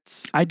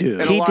duplicates. I do.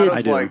 And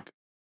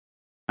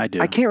I do.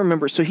 I can't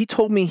remember. So he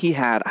told me he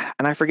had,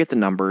 and I forget the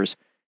numbers.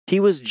 He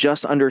was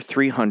just under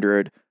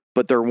 300,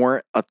 but there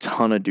weren't a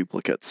ton of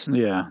duplicates.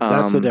 Yeah,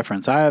 that's the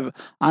difference.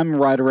 I'm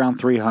right around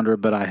 300,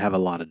 but I have a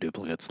lot of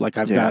duplicates. Like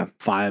I've got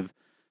 5,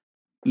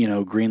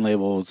 Green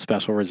Label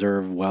Special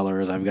Reserve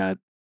Wellers. I've got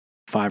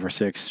 5 or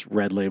 6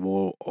 Red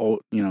Label,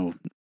 OWAs.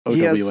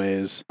 He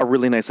has a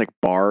really nice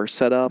bar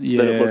setup that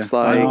it looks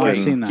like. Oh, I've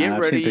seen that.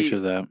 I've seen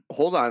pictures of that.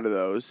 Hold on to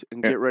those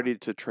and get ready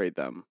to trade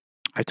them.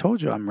 I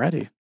told you I'm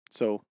ready.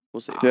 So we'll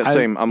see. Yeah,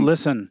 same.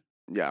 Listen.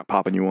 Yeah,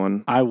 popping you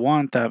one. I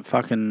want that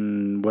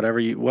fucking whatever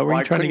you. What were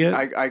you trying to get?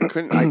 I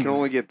couldn't. I can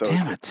only get those.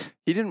 Damn it!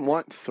 He didn't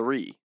want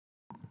 3.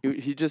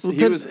 He just. Well,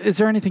 he was. Is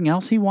there anything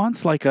else he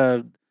wants? Like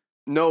a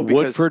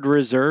Woodford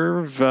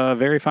Reserve,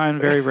 very fine,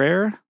 very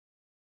rare.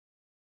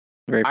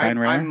 Very fine,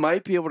 rare. I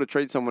might be able to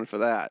trade someone for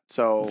that.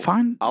 So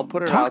fine. I'll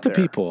put it Talk out to there.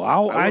 people.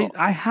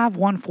 I have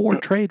one for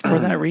trade for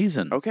that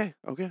reason. Okay.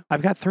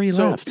 I've got 3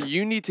 left. So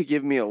you need to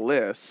give me a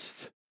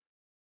list.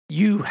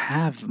 You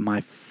have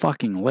my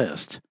fucking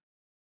list.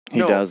 He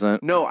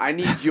doesn't. No, I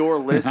need your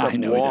list of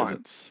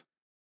wants.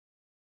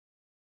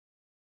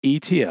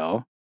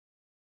 ETL.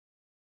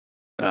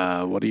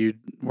 What are you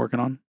working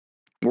on?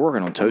 We're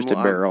working on Toasted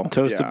Barrel.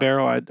 Toasted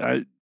Barrel.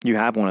 You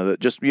have one of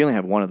the. You only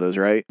have one of those,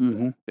 right?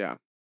 Mm-hmm. Yeah.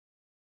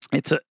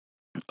 It's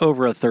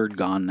over a third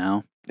gone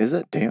now. Is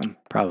it? Damn.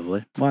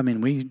 Probably. Well, I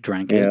mean, we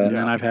drank it, and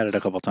then I've had it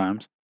a couple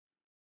times.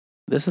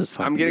 This is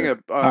fucking. I'm getting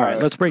good. All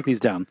right, let's break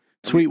these down.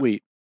 Sweet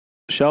wheat,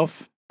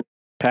 shelf.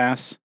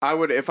 Pass. I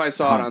would, if I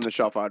saw it on the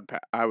shelf,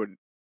 I would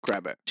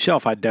grab it.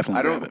 Shelf, I'd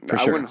definitely grab it for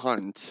sure. I wouldn't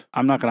hunt.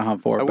 I'm not going to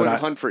hunt for it. I wouldn't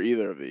hunt for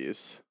either of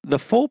these. The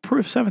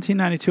foolproof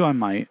 1792, I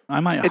might.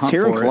 It's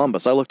here in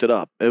Columbus. I looked it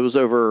up. It was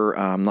over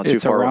not too far.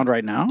 It's around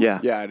right now.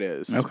 Yeah, it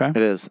is. Okay, it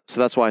is. So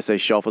that's why I say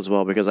shelf as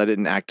well, because I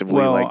didn't actively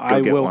go get one.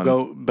 I will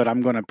go, but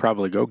I'm going to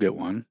probably go get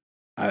one.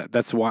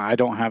 That's why I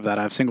don't have that.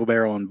 I have single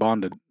barrel and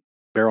bottled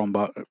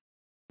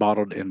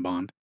in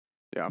bond.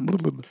 Yeah.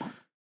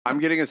 I'm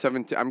getting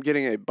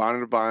a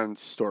bonded bond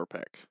store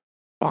pick.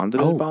 Bonded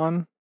in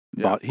bond?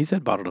 Yeah. He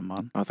said bottled in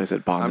bond. I thought they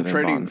said bonded in bond.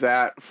 I'm trading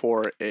that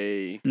for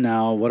a...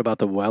 Now, what about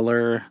the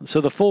Weller? So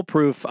the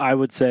foolproof, I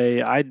would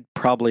say I'd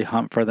probably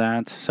hunt for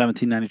that.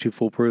 1792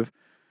 foolproof.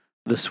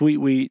 The sweet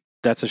wheat,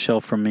 that's a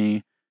shelf for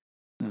me.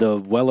 The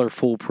Weller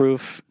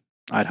foolproof,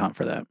 I'd hunt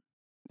for that.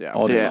 Yeah.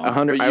 All day long.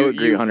 100. I would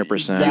agree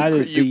 100%. That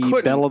is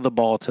the bell of the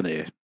ball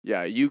today.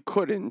 Yeah, you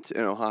couldn't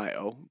in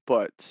Ohio,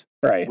 but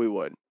we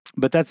would.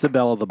 But that's the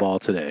bell of the ball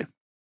today.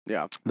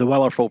 Yeah. The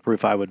Weller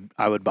foolproof, I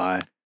would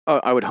buy.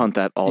 I would hunt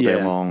that all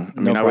day long. I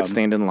mean, I would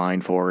stand in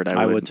line for it.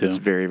 I would too. It's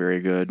very,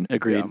 very good.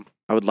 Agreed. Yeah.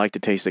 I would like to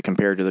taste it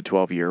compared to the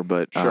 12-year,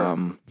 but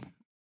sure.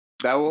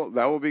 That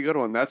will be a good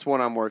one. That's one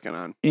I'm working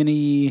on.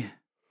 Any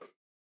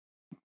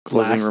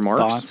closing remarks?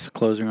 Thoughts,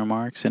 closing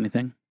remarks,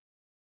 anything?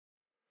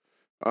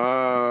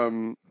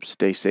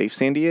 Stay safe,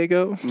 San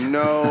Diego.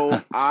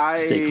 No, I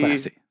stay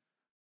classy.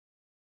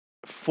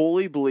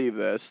 Fully believe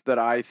this. That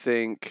I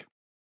think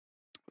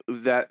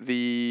that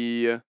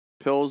the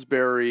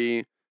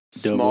Pillsbury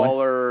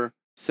smaller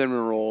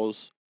cinnamon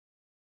rolls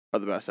are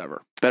the best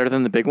ever. Better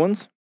than the big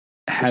ones?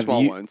 Have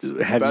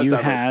you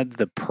had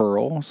the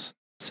Pearls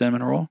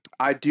cinnamon roll?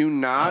 I do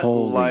not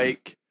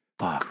like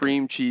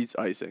cream cheese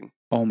icing.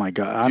 Oh my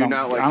god! I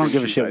don't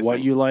give a shit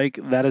what you like.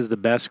 That is the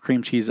best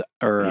cream cheese,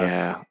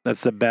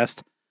 that's the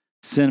best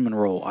cinnamon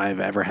roll I've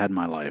ever had in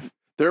my life.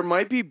 There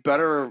might be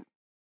better.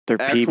 They're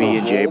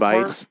PB&J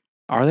bites.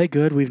 Are they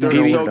good? We've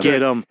never get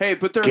them. Hey,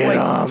 but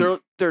they're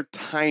they're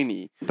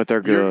tiny, but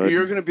they're good.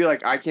 You're gonna be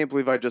like, I can't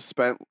believe I just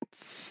spent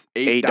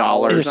 $8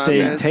 on this.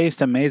 They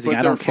taste amazing.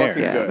 I don't care.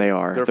 Yeah, good. they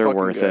are. They're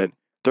worth it.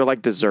 They're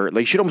like dessert.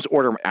 Like, you should almost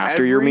order them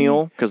after your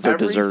meal because they're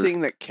dessert.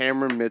 Everything that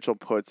Cameron Mitchell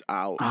puts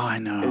out. Oh, I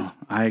know.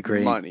 I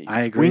agree. Money.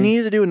 I agree. We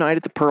need to do a night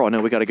at the Pearl.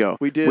 No, we got to go.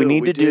 We do. We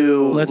need to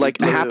do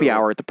like a happy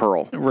hour at the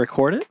Pearl.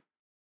 Record it.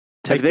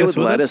 If they would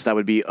let us, that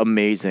would be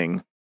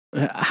amazing.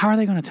 How are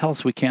they going to tell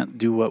us we can't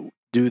do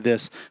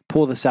this?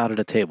 Pull this out at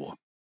a table.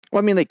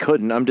 Well, I mean, they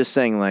couldn't. I'm just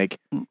saying, like,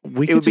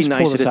 it would be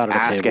nice to just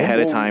ask ahead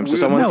of time. So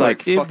someone's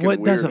like,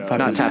 what doesn't fucking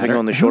not tapping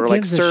on the shoulder,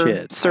 like,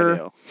 shit?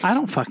 Sir, I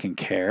don't fucking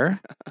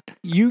care.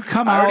 You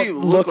come out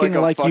looking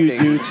like you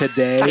do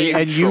today,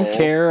 and you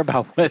care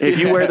about what. If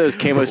you wear those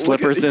camo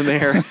slippers in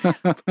there,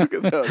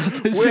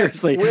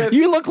 seriously,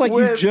 you look like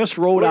you just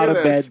rolled out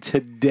of bed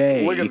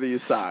today. Look at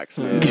these socks,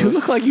 man. You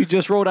look like you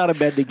just rolled out of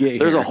bed to get here.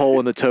 There's a hole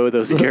in the toe of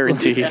those,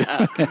 guaranteed.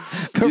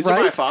 These are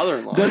my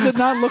father-in-law. Does it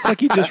not look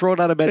like you just rolled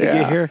out of bed to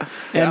get here?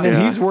 And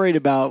then he's worried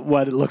about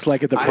what it looks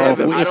like at the Pro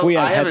if we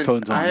have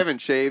headphones on. I haven't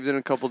shaved in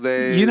a couple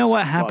days. You know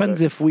what happens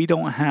if we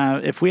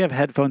have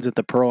headphones at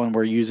the Pro and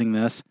we're using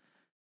this?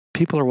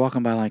 People are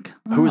walking by like,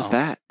 who is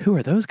that? Who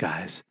are those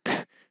guys?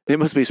 They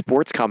must be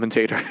sports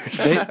commentators.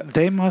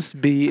 They must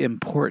be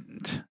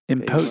important.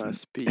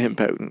 Impotent.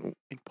 Impotent.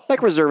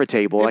 Like reserve a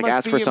table. Like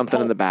ask for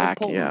something in the back.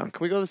 Yeah. Can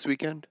we go this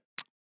weekend?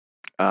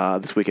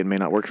 This weekend may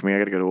not work for me. I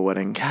got to go to a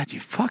wedding. God, you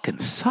fucking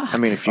suck. I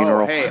mean, a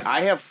funeral. Oh, hey,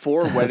 I have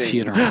 4 weddings.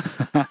 Funeral.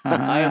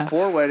 I have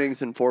 4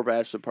 weddings and 4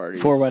 bachelor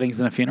parties. 4 weddings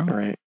and a funeral?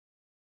 Right.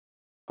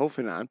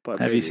 Hopefully not, but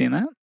have you seen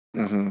that?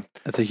 Mm-hmm.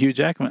 That's a Hugh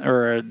Jackman,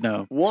 or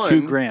no,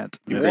 Hugh Grant.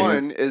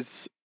 One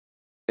is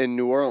in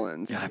New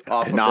Orleans,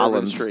 off of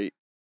Bourbon Street.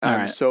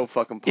 I'm so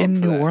fucking pumped in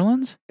for New that.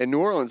 Orleans? In New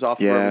Orleans, off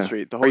of Bourbon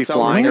Street. The Are you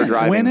flying or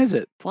driving? When is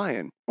it?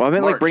 Flying. Well, I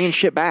meant March. like bringing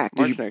shit back.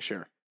 March next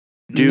year.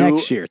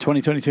 Next year,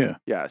 2022.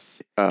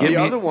 Yes.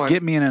 Other one.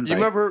 Get me an invite.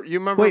 You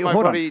remember Wait, my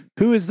hold buddy? On.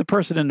 Who is the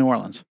person in New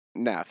Orleans?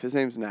 Neff. His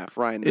name's Neff.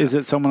 Ryan Neff. Is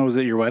it someone who was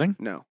at your wedding?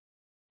 No.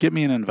 Get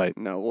me an invite.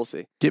 No, we'll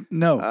see. Get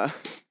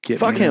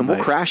fuck him.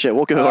 We'll crash it.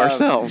 We'll go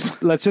ourselves.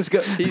 Let's just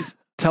go.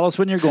 Tell us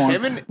when you're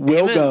going.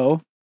 We'll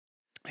go.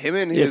 Him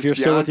and his if you're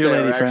still with your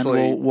lady friend,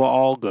 we'll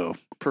all go.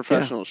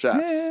 Professional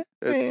chefs.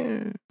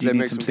 Do you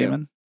need some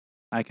semen?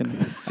 I can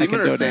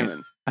donate.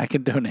 Salmon? I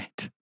can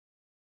donate.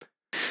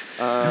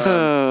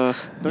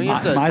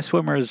 My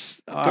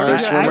swimmers are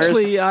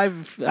actually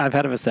I've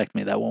had a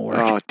vasectomy. That won't work.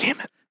 Oh,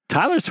 damn it.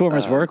 Tyler's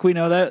swimmers work. We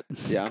know that.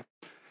 Yeah.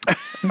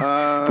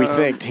 We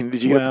think.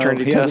 Did you get a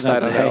paternity test? I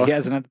don't know. He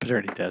hasn't had the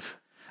paternity test.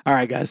 All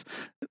right, guys.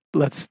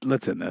 Let's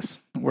end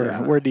this.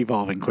 We're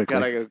devolving quickly.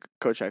 Gotta go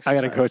coach exercise. I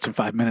gotta coach in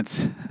 5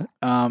 minutes.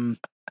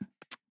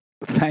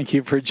 Thank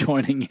you for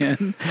joining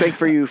in. Thank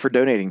you for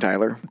donating,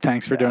 Tyler.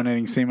 Thanks for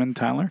donating semen,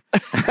 Tyler.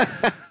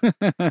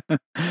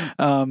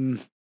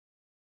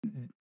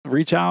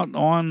 Reach out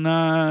on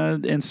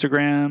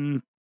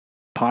Instagram,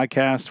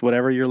 podcast,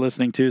 whatever you're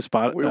listening to.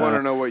 We want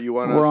to know what you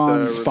want us to We're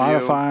on review.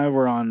 Spotify.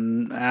 We're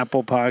on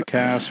Apple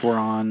Podcasts. We're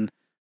on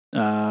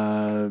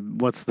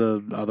what's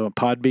the other one?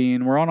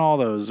 Podbean. We're on all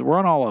those. We're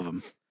on all of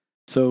them.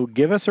 So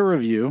give us a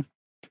review.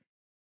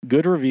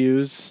 Good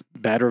reviews,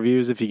 bad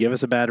reviews. If you give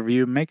us a bad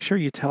review, make sure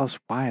you tell us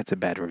why it's a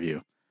bad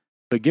review.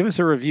 But give us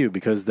a review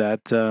because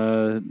that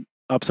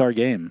ups our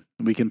game.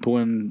 We can pull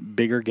in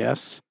bigger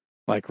guests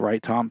like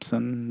Wright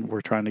Thompson.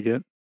 We're trying to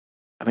get.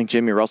 I think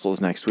Jimmy Russell's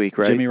next week,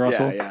 right? Jimmy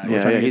Russell.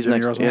 Yeah, he's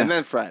next. Russell. And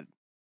then Fred.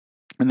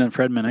 And then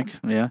Fred Minnick.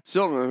 Yeah.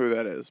 Still don't know who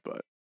that is,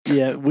 but.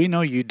 Yeah, we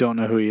know you don't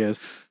know who he is.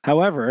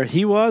 However,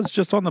 he was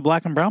just on the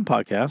Black and Brown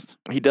podcast.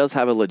 He does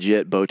have a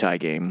legit bow tie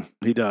game.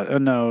 He does.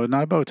 No,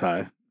 not a bow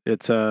tie.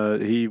 It's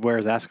he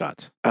wears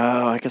ascots.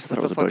 Oh, I guess I thought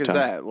it was a bow tie. What the fuck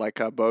is that? Like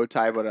a bow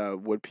tie, but a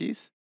wood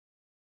piece?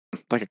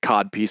 Like a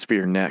cod piece for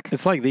your neck.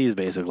 It's like these,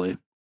 basically.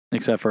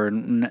 Except for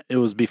it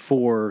was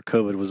before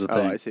COVID was a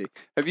thing. Oh, I see.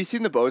 Have you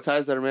seen the bow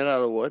ties that are made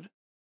out of wood?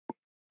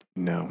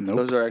 No. Nope.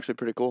 Those are actually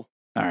pretty cool.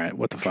 All right.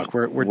 What the fuck?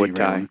 We're wood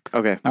derailing. tie.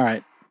 Okay. All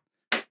right.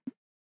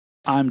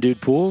 I'm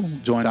Dude Pool,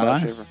 joined Tyler by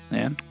Shaver.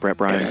 and Brett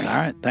Bryan. All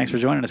right. Thanks for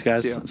joining us,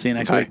 guys. See you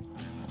next Bye. week.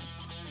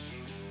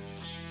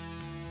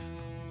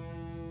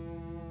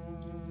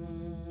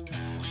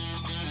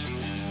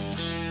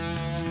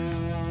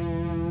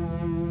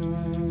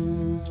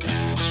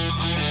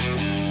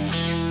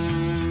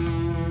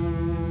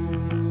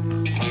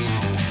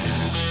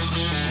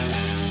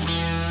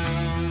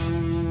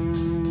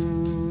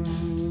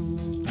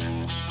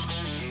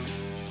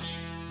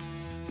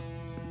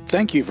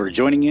 Thank you for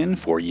joining in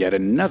for yet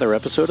another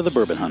episode of the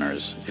Bourbon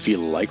Hunters. If you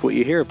like what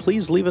you hear,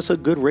 please leave us a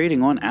good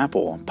rating on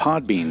Apple,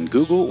 Podbean,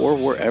 Google, or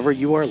wherever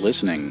you are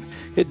listening.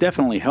 It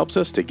definitely helps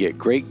us to get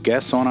great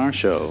guests on our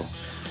show.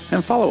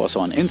 And follow us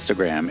on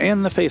Instagram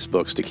and the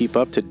Facebooks to keep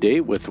up to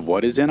date with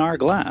what is in our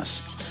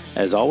glass.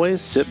 As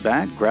always, sit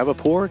back, grab a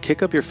pour,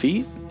 kick up your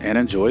feet, and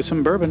enjoy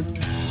some bourbon.